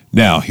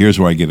 Now, here's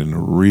where I get into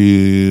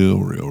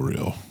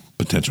real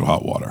potential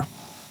hot water.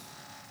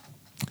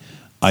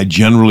 I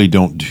generally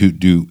don't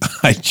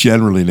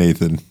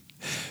Nathan,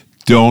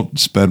 don't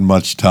spend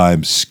much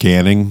time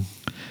scanning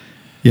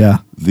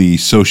the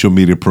social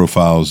media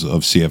profiles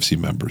of CFC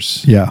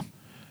members. Yeah.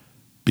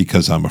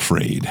 Because I'm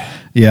afraid.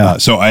 Yeah.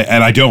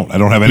 I don't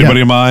have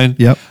anybody in mind.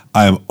 Yep.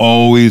 I am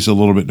always a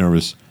little bit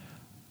nervous.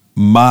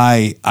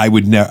 I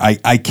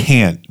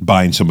can't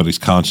bind somebody's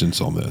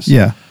conscience on this.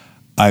 Yeah.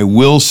 I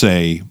will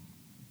say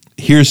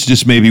here's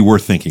just maybe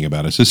worth thinking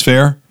about. Is this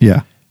fair?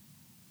 Yeah.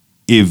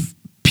 If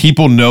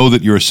people know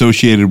that you're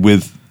associated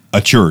with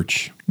a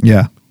church,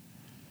 Yeah.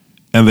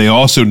 and they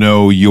also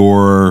know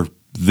you're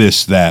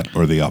this, that,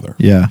 or the other,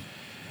 Yeah.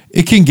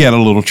 it can get a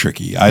little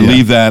tricky. I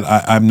leave that.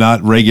 I'm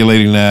not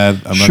regulating that.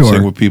 I'm not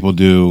saying what people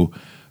do,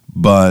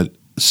 but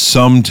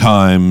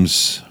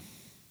sometimes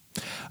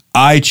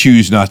I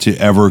choose not to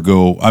ever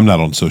go. I'm not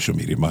on social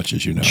media much,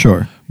 as you know.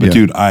 Sure. But Yeah.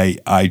 dude,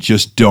 I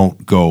just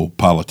don't go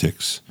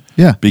politics.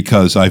 Yeah.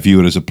 Because I view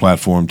it as a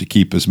platform to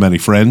keep as many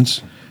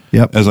friends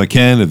Yep. as I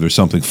can. If there's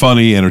something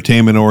funny,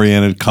 entertainment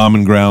oriented,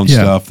 common ground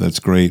stuff, that's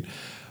great.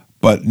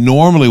 But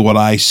normally what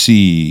I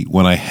see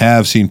when I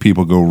have seen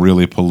people go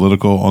really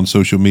political on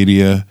social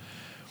media,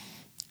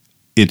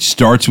 it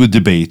starts with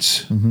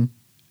debates. Mm-hmm.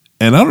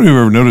 And I don't know if you've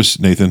ever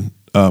noticed, Nathan,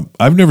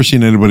 I've never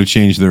seen anybody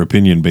change their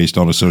opinion based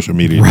on a social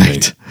media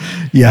debate.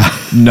 Yeah.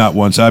 Not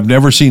once. I've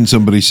never seen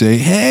somebody say,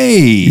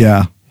 hey,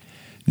 Yeah.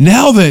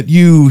 now that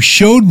you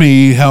showed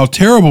me how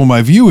terrible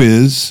my view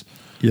is,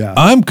 Yeah.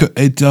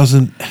 it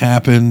doesn't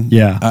happen.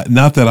 Yeah.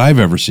 Not that I've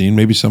ever seen.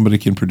 Maybe somebody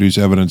can produce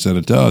evidence that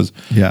it does.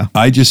 Yeah.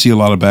 I just see a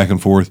lot of back and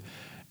forth.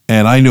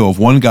 And I know of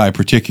one guy in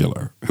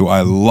particular who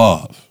I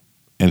love,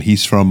 and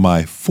he's from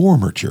my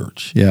former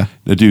church. Yeah.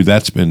 Now, dude,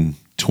 that's been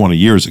 20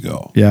 years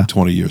ago. Yeah.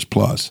 20 years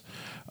plus.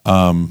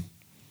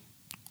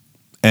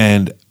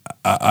 And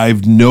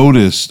I've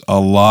noticed a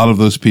lot of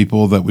those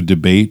people that would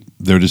debate,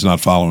 they're just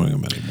not following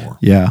him anymore.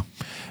 Yeah.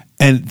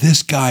 And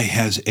this guy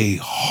has a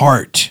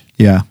heart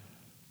Yeah.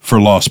 for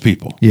lost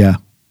people. Yeah.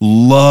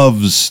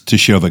 Loves to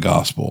share the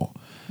gospel,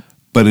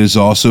 but is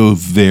also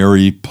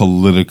very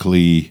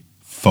politically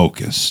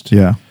focused.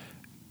 Yeah.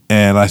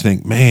 And I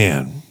think,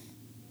 man,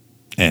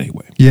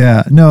 anyway.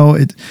 Yeah. No,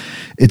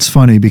 it's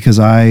funny because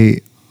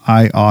I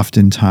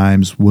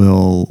oftentimes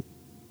will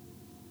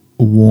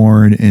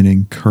warn and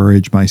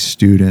encourage my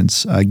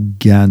students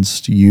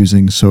against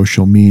using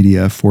social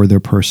media for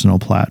their personal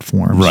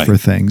platforms for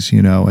things,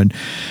 and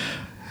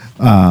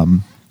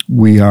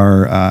we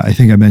are, I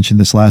think I mentioned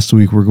this last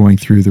week, we're going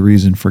through The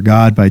Reason for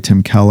God by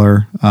Tim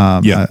Keller.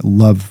 I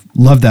love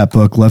that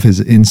book, love his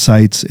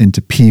insights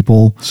into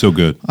people. So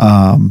good.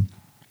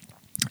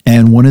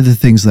 And one of the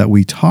things that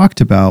we talked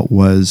about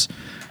was,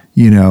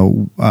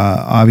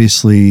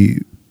 obviously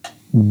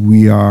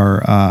we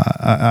are,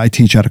 I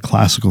teach at a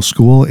classical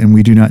school, and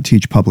we do not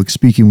teach public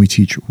speaking. We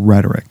teach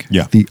rhetoric,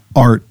 the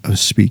art of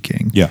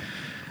speaking. Yeah.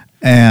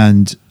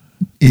 And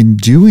in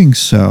doing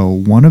so,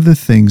 one of the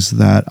things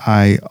that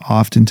I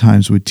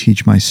oftentimes would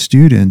teach my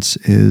students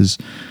is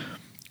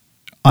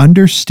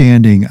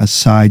understanding a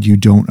side you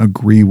don't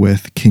agree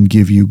with can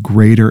give you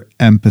greater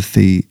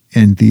empathy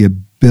and the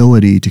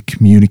ability to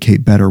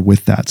communicate better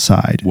with that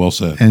side. Well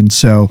said. And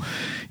so,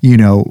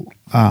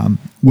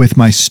 with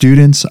my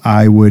students,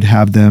 I would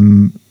have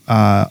them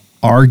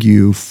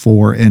argue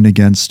for and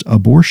against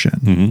abortion.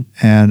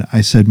 Mm-hmm. And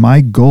I said,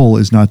 my goal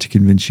is not to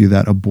convince you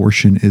that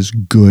abortion is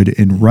good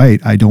and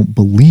right. I don't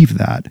believe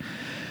that.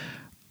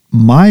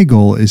 My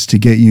goal is to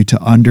get you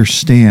to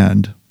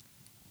understand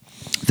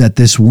that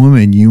this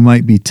woman you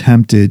might be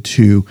tempted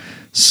to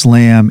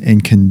slam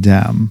and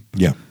condemn.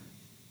 Yeah.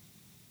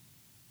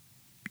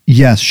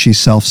 Yes, she's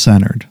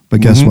self-centered, but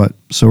guess what?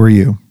 So are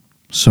you.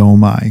 So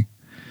am I.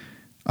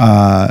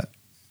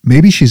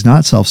 Maybe she's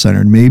not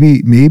self-centered.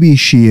 Maybe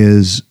she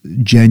is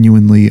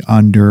genuinely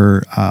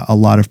under a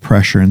lot of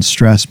pressure and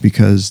stress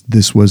because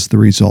this was the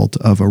result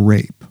of a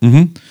rape.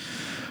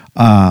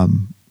 Mm-hmm.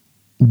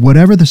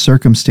 Whatever the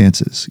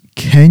circumstances,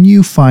 can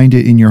you find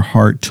it in your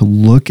heart to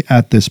look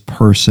at this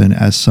person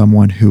as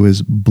someone who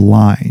is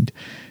blind,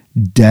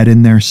 dead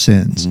in their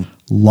sins,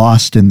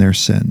 lost in their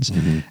sins,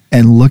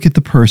 and look at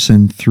the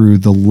person through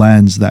the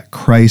lens that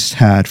Christ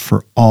had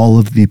for all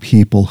of the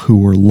people who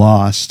were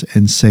lost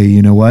and say,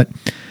 you know what?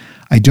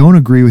 I don't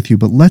agree with you,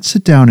 but let's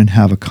sit down and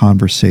have a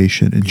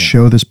conversation and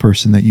show this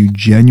person that you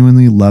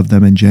genuinely love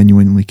them and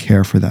genuinely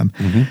care for them.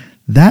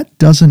 That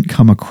doesn't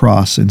come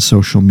across in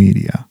social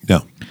media.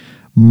 No.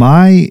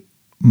 My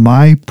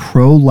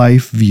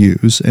pro-life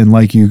views, and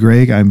like you,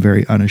 Greg, I'm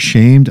very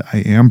unashamed. I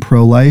am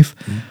pro-life.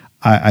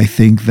 I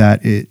think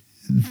that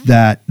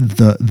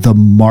the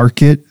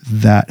market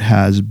that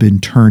has been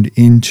turned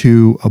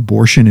into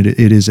abortion, it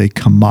is a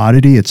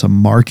commodity, it's a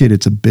market,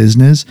 it's a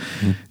business.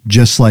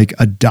 Just like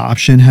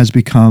adoption has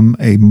become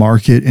a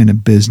market and a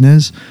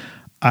business,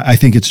 I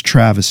think it's a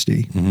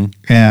travesty.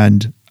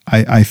 And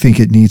I think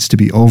it needs to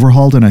be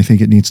overhauled, and I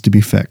think it needs to be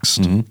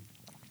fixed.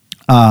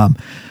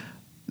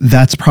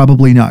 That's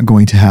probably not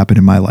going to happen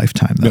in my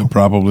lifetime, though. No,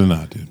 probably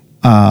not, dude.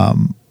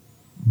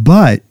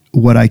 But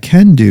what I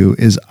can do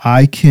is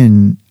I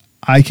can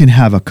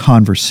have a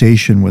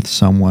conversation with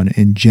someone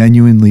and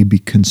genuinely be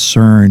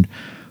concerned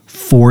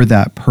for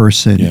that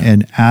person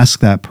and ask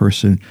that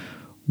person,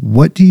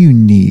 what do you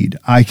need?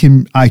 I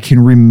can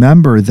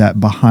remember that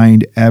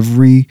behind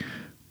every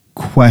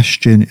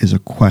question is a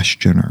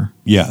questioner.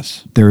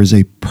 Yes. There is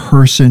a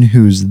person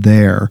who's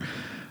there,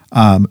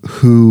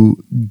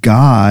 who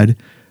God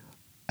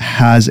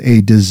has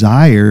a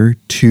desire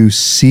to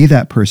see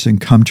that person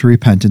come to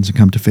repentance and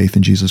come to faith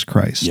in Jesus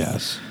Christ.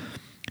 Yes.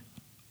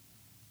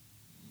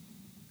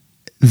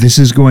 this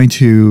is going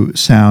to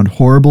sound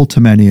horrible to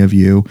many of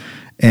you,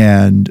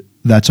 and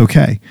that's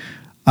okay.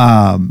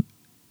 The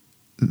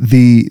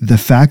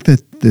fact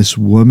that this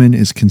woman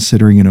is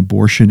considering an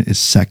abortion is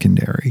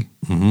secondary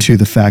to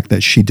the fact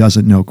that she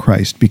doesn't know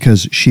Christ,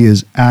 because she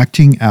is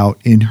acting out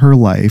in her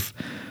life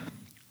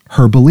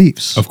her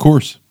beliefs. Of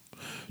course.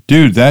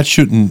 Dude, that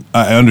shouldn't,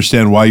 I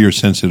understand why you're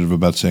sensitive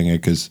about saying it,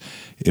 because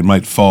it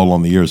might fall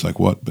on the ears like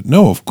what? But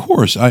no, of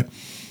course. I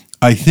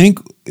think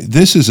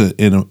this is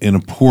an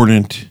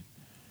important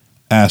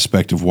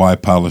aspect of why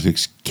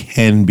politics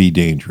can be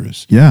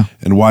dangerous. Yeah.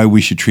 And why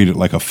we should treat it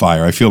like a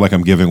fire. I feel like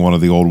I'm giving one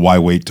of the old why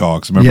wait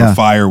talks. Remember,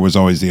 fire was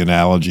always the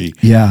analogy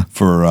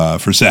for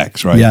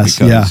sex, right? Yes,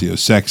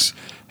 because sex,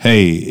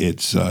 hey,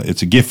 it's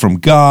a gift from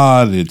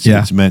God.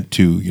 It's meant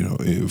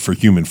to, for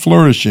human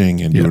flourishing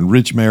and to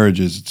enrich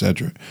marriages,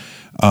 etc.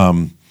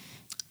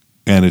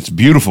 And it's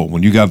beautiful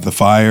when you got the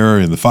fire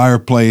in the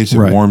fireplace. It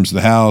warms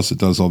the house. It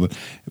does all that.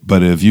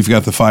 But if you've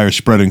got the fire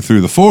spreading through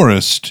the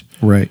forest,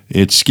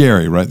 it's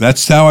scary, right?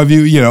 That's how I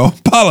view,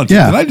 politics.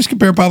 Yeah. Did I just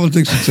compare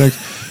politics and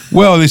sex?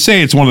 Well, they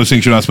say it's one of those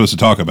things you're not supposed to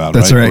talk about,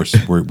 That's right? right.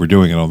 Of course, we're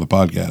doing it on the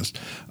podcast.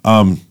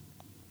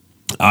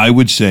 I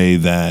would say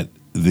that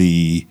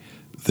the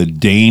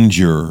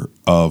danger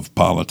of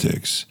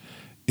politics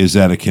is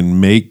that it can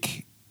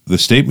make the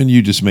statement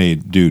you just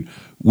made, dude,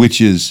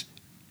 which is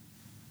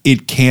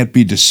it can't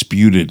be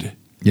disputed.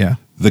 Yeah.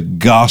 The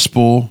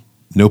gospel,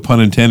 no pun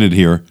intended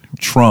here,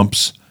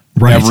 trumps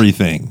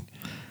everything.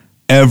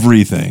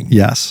 Everything.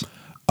 Yes.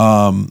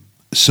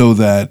 So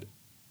that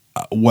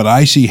what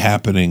I see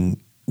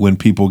happening when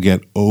people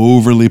get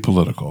overly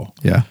political,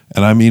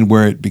 and I mean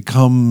where it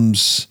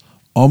becomes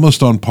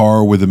almost on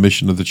par with the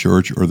mission of the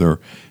church or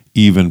their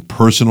even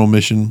personal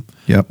mission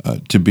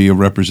to be a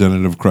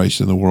representative of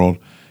Christ in the world,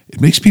 it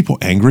makes people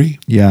angry.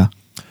 Yeah.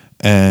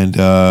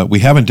 And we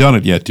haven't done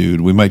it yet,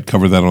 dude. We might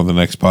cover that on the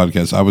next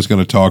podcast. I was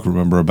going to talk,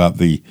 remember, about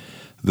the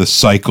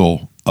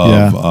cycle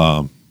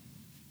of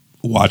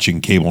watching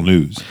cable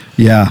news.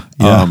 Yeah.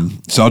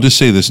 So I'll just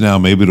say this now.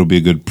 Maybe it'll be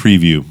a good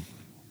preview.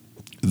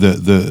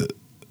 The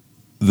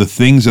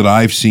things that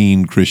I've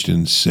seen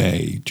Christians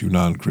say to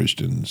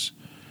non-Christians,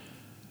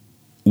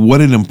 what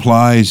it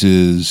implies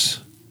is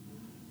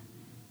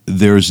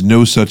there's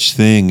no such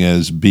thing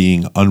as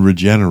being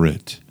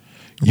unregenerate.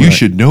 You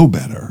should know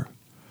better.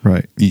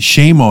 Right.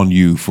 Shame on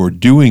you for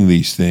doing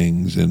these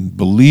things and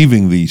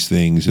believing these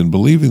things and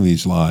believing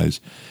these lies.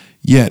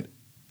 Yet,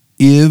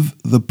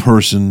 if the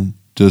person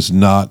does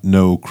not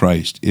know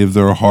Christ, if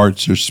their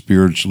hearts are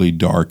spiritually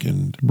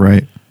darkened,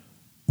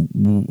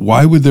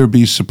 why would there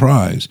be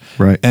surprise?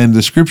 Right. And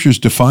the scriptures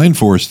define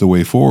for us the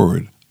way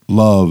forward: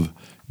 love,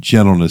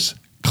 gentleness,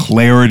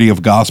 clarity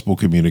of gospel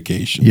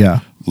communication. Yeah.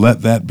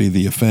 Let that be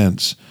the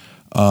offense.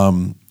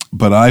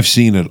 But I've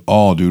seen it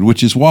all, dude,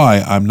 which is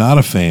why I'm not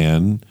a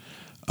fan.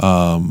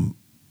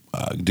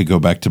 To go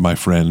back to my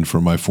friend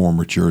from my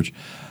former church,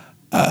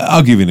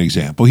 I'll give you an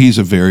example. He's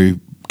a very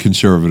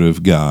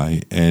conservative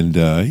guy, and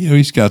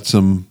he's got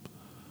some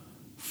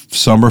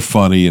are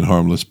funny and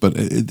harmless, but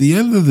at the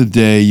end of the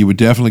day, you would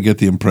definitely get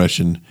the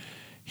impression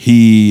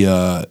he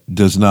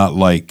does not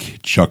like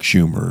Chuck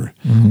Schumer,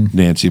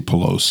 Nancy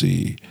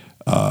Pelosi,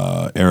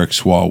 Eric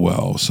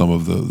Swalwell, some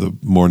of the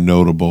more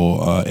notable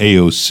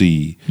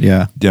AOC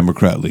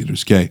Democrat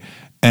leaders. Okay,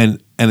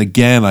 and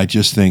again, I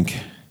just think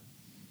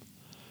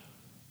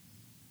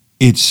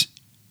it's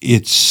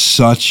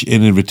such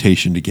an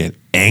invitation to get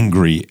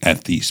angry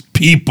at these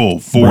people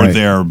for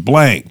their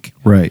blank.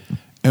 Right.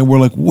 And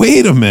we're like,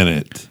 wait a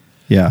minute.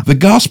 Yeah. The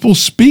gospel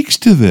speaks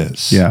to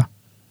this. Yeah.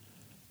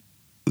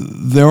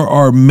 There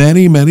are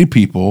many, many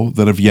people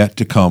that have yet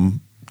to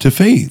come to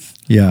faith.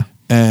 Yeah.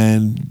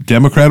 And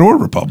Democrat or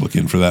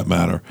Republican for that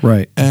matter.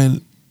 Right.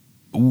 And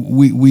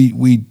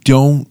we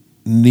don't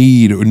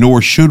need,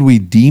 nor should we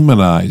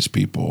demonize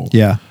people.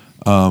 Yeah.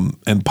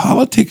 And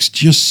politics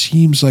just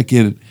seems like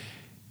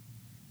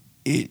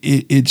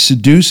it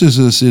seduces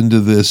us into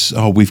this,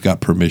 we've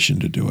got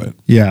permission to do it.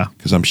 Yeah.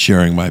 Because I'm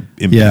sharing my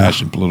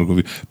impassioned political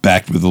view,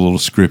 backed with a little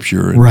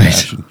scripture and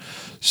passion.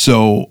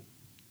 So,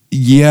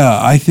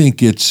 I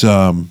think it's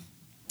what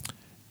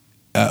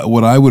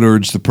I would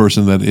urge the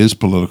person that is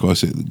political, I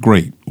say,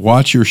 great,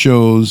 watch your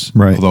shows,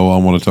 although I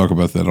want to talk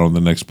about that on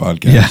the next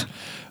podcast.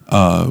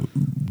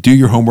 Do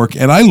your homework.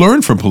 And I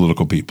learn from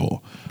political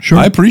people. Sure.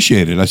 I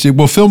appreciate it. I say,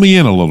 well, fill me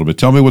in a little bit.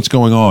 Tell me what's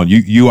going on.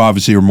 You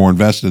obviously are more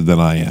invested than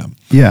I am.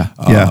 Yeah.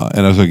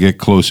 And as I get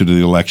closer to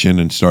the election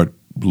and start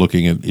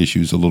looking at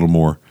issues a little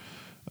more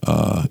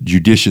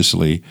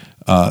judiciously,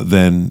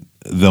 then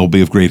they'll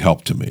be of great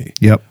help to me.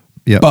 Yep.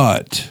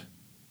 But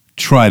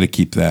try to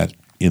keep that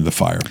in the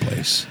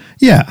fireplace.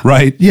 Yeah.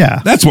 Right?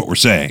 Yeah. That's what we're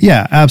saying.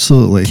 Yeah,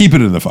 absolutely. Keep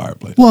it in the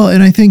fireplace. Well,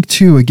 and I think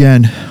too,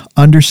 again,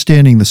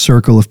 understanding the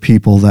circle of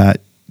people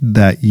that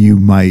you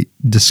might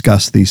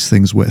discuss these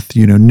things with,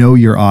 know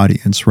your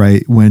audience,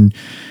 right?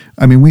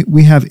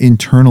 We have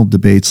internal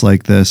debates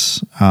like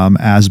this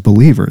as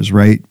believers,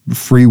 right?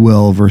 Free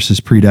will versus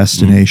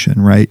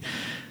predestination, right?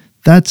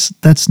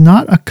 That's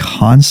not a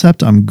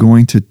concept I'm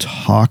going to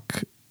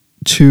talk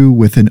to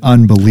with an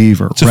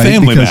unbeliever. It's a right?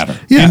 family matter.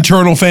 Yeah.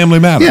 Internal family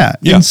matter. Yeah.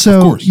 Yeah, And so,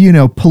 of course.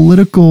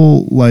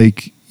 political,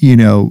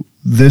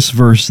 this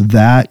versus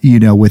that,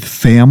 with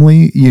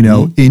family,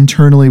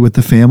 internally with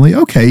the family.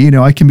 Okay.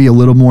 I can be a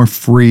little more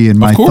free in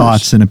my Of course.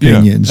 thoughts and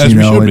opinions, Yeah, as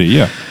we should and, be,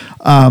 yeah.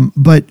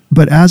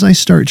 But as I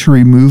start to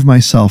remove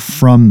myself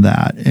from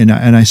that and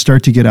I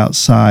start to get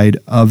outside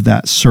of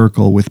that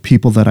circle with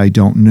people that I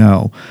don't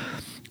know,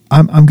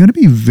 I'm going to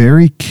be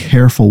very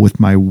careful with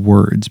my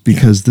words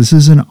because this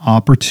is an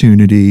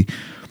opportunity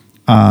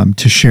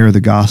to share the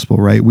gospel,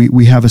 right?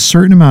 We have a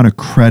certain amount of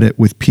credit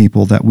with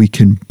people that we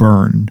can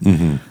burn.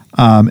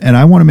 And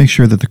I want to make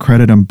sure that the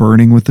credit I'm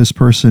burning with this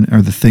person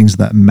are the things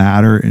that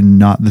matter and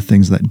not the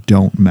things that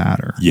don't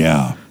matter.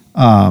 Yeah.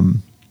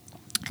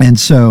 And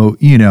so,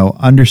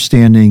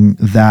 understanding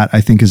that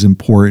I think is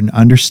important.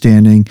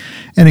 Understanding,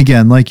 and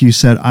again, like you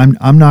said,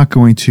 I'm not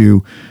going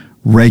to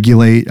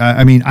regulate.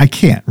 I mean, I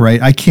can't,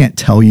 right? I can't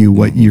tell you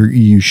what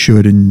you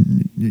should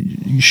and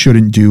you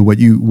shouldn't do, what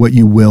you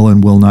will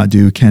and will not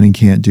do, can and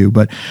can't do.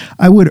 But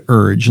I would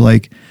urge,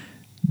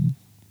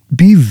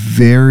 be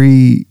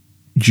very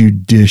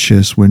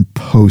judicious when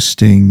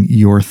posting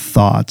your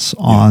thoughts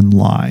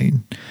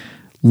online.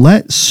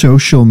 Let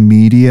social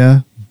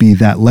media be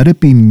that. Let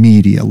it be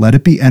media. Let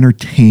it be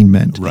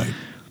entertainment. Right.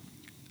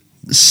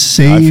 I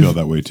Save, feel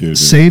that way too. Dude.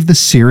 Save the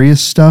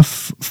serious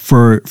stuff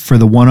for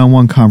the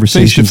one-on-one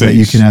conversations that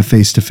you can have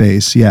face to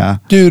face. Yeah,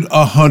 Dude,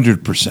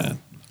 100%.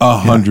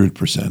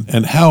 100%.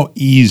 And how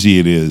easy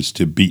it is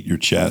to beat your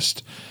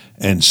chest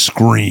and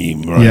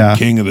scream, right? Yeah.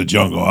 King of the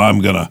jungle. I'm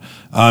gonna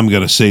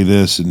say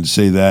this and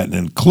say that, and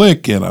then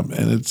click, and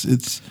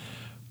it's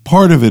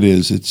part of it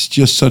is it's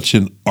just such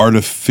an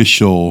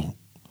artificial,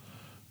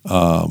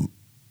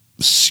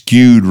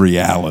 skewed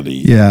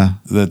reality. Yeah.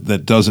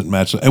 That doesn't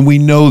match, and we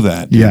know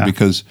that. Dude, Yeah.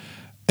 because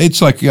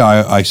it's like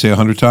I say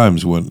 100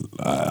 times when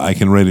I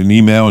can write an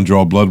email and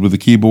draw blood with a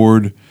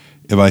keyboard.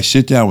 If I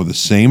sit down with the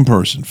same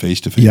person face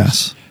to face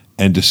Yes.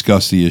 and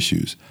discuss the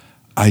issues,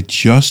 I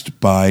just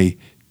by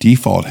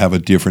default have a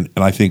different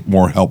and I think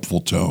more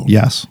helpful tone.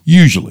 Yes.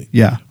 Usually.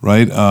 Yeah.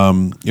 Right?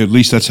 At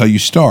least that's how you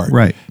start.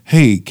 Right.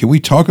 Hey, can we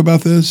talk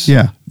about this?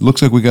 Yeah.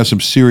 Looks like we got some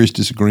serious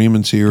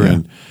disagreements here. Yeah.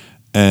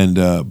 And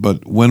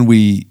but when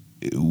we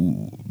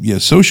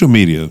social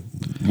media,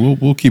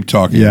 we'll keep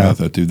talking about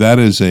that too. That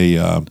is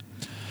it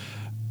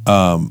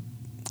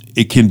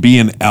can be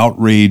an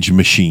outrage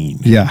machine.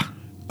 Yeah.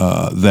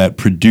 That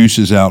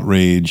produces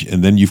outrage,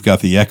 and then you've got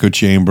the echo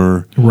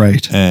chamber,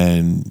 Right.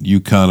 And you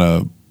kind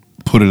of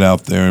put it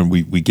out there, and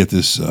we get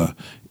this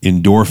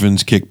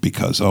endorphins kick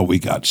because we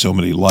got so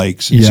many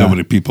likes and so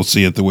many people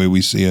see it the way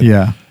we see it.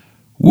 Yeah.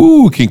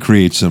 Woo, it can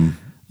create some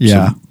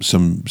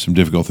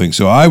difficult things.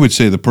 So I would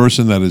say the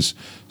person that is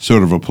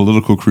sort of a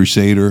political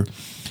crusader,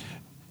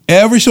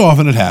 every so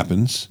often it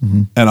happens,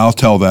 and I'll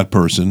tell that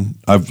person,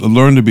 I've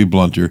learned to be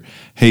blunter,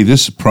 hey,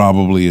 this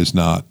probably is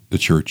not the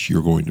church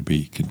you're going to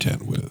be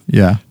content with.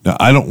 Yeah. Now,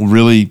 I don't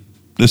really,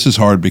 this is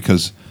hard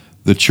because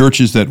the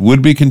churches that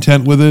would be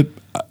content with it,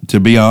 to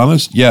be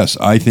honest, yes,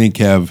 I think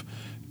have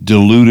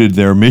diluted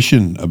their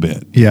mission a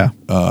bit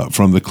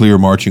from the clear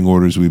marching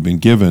orders we've been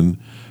given.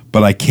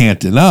 But I can't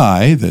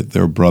deny that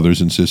they're brothers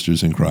and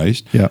sisters in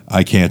Christ. Yeah.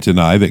 I can't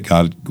deny that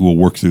God will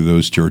work through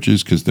those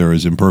churches because they're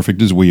as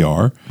imperfect as we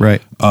are.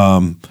 Right.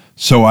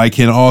 So I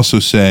can also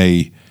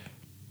say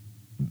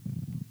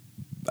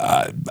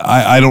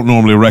I don't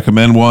normally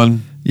recommend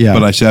one. Yeah.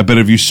 But I say I bet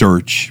if you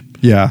search,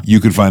 you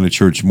could find a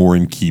church more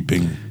in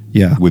keeping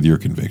with your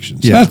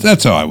convictions. Yeah.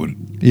 That's how I would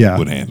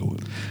handle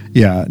it.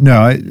 Yeah.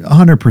 No,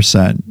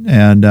 100%.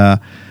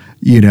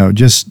 And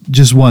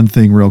just one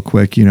thing real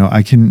quick,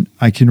 I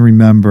can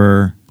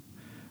remember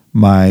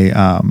my,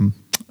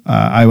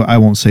 I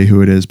won't say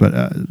who it is, but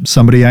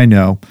somebody I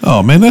know.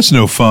 Oh man, that's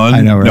no fun.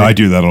 I know, right? No, I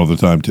do that all the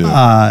time too.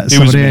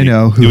 Somebody I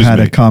know who had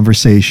a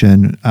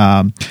conversation,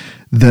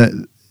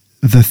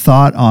 the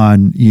thought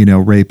on,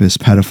 rapists,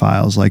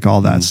 pedophiles, like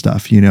all that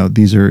stuff,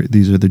 these are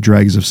the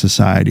dregs of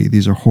society.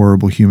 These are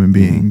horrible human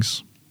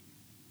beings.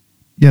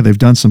 Yeah. They've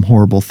done some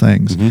horrible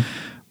things.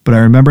 But I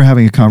remember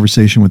having a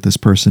conversation with this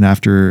person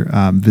after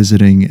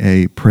visiting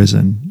a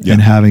prison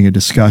and having a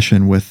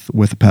discussion with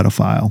a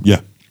pedophile.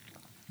 Yeah.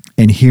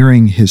 And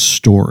hearing his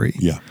story.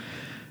 Yeah.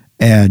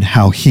 And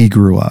how he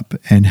grew up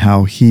and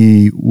how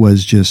he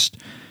was just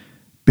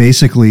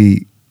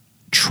basically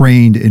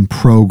trained and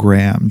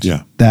programmed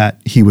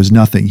that he was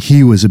nothing.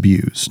 He was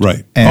abused.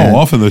 Right. And,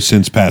 often those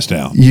sins pass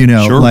down.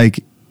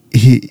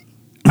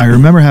 I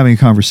remember having a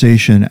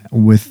conversation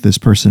with this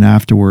person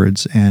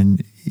afterwards,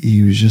 and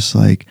he was just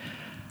like,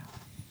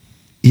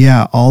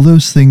 yeah, all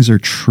those things are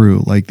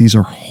true. Like, these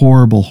are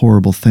horrible,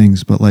 horrible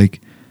things. But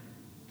like,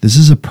 this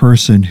is a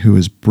person who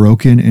is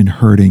broken and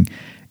hurting,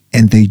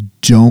 and they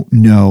don't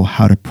know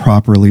how to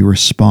properly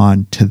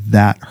respond to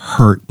that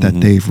hurt that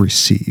they've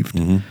received.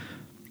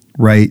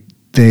 Right?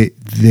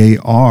 They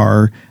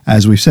are,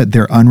 as we've said,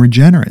 they're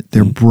unregenerate.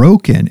 They're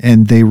broken,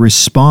 and they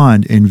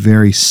respond in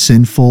very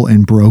sinful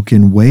and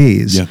broken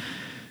ways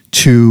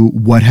to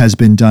what has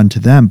been done to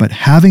them. But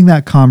having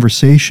that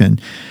conversation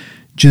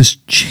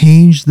just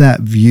changed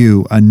that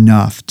view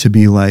enough to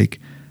be like,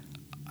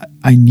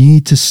 I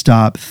need to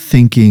stop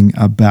thinking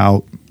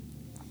about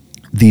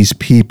these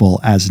people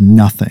as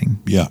nothing.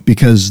 Yeah.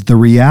 Because the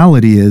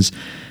reality is,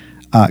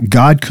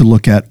 God could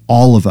look at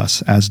all of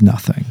us as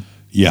nothing.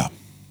 Yeah.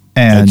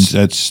 And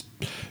that's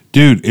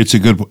dude, it's a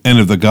good, and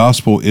if the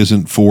gospel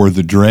isn't for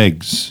the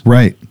dregs,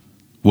 right.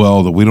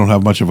 well, we don't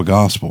have much of a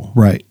gospel.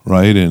 Right.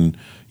 Right. And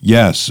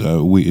yes,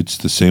 it's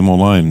the same old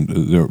line.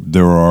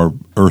 There are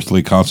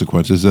earthly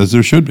consequences, as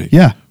there should be.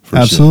 Yeah, for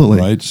absolutely.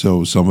 sin, right.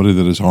 So somebody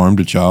that has harmed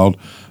a child,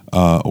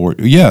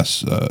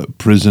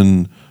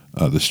 prison,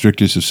 the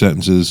strictest of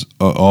sentences,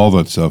 all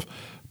that stuff.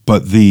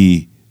 But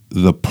the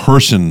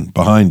person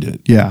behind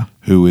it, Yeah.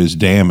 who is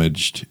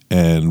damaged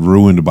and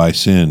ruined by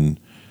sin,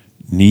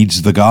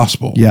 needs the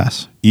gospel.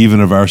 Yes.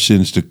 Even of our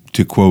sins,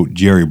 to quote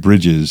Jerry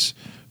Bridges,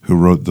 who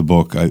wrote the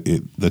book.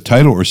 The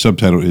title or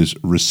subtitle is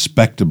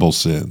Respectable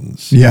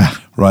Sins. Yeah.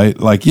 Right?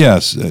 Like,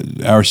 yes,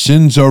 our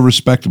sins are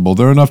respectable.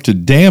 They're enough to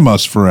damn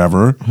us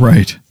forever.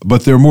 Right.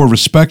 But they're more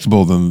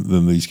respectable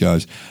than these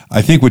guys.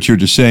 I think what you're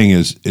just saying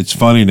is, it's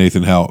funny,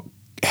 Nathan, how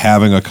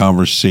having a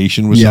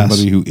conversation with Yes.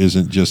 somebody who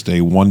isn't just a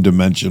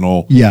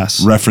one-dimensional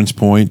Yes. reference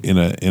point in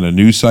a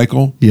news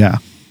cycle, Yeah.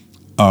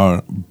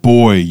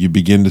 boy, you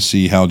begin to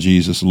see how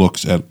Jesus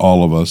looks at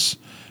all of us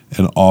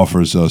and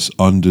offers us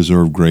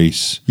undeserved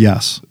grace,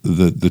 Yes.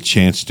 the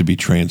chance to be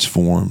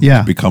transformed, Yeah.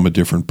 to become a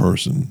different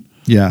person.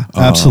 Yeah.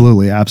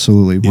 Absolutely.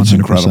 Absolutely. 100%. It's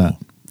incredible.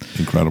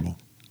 Incredible.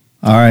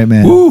 All right,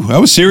 man. Ooh, that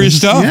was serious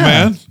stuff, yeah.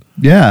 man.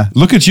 Yeah.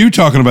 Look at you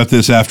talking about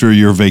this after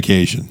your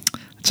vacation.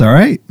 It's all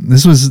right.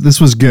 This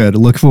was good.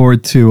 Look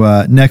forward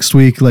to next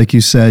week. Like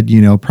you said,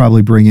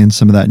 probably bring in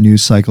some of that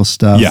news cycle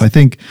stuff. Yeah. I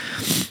think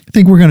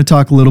we're going to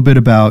talk a little bit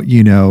about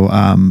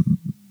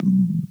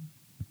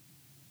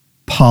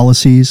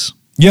policies.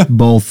 Yeah.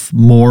 Both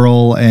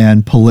moral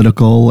and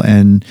political,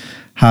 and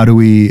how do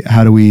we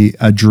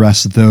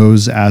address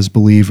those as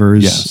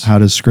believers? Yes. How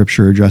does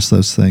Scripture address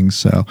those things?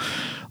 So,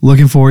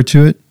 looking forward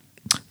to it.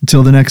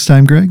 Until the next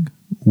time, Greg,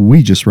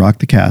 we just rock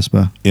the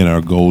Casbah. In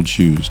our gold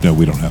shoes. No,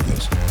 we don't have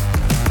those.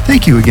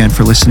 Thank you again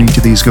for listening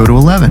to These Go to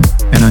 11,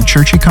 an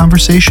unchurchy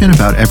conversation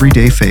about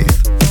everyday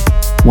faith.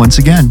 Once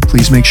again,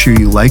 please make sure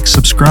you like,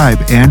 subscribe,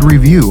 and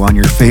review on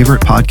your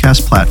favorite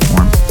podcast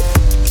platform.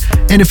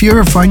 And if you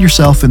ever find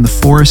yourself in the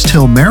Forest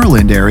Hill,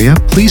 Maryland area,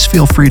 please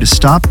feel free to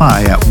stop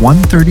by at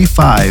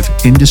 135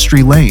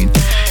 Industry Lane,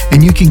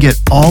 and you can get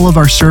all of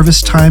our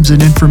service times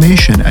and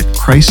information at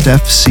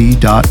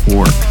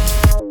christfc.org.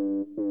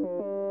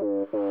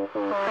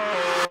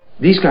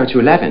 These Go to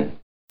 11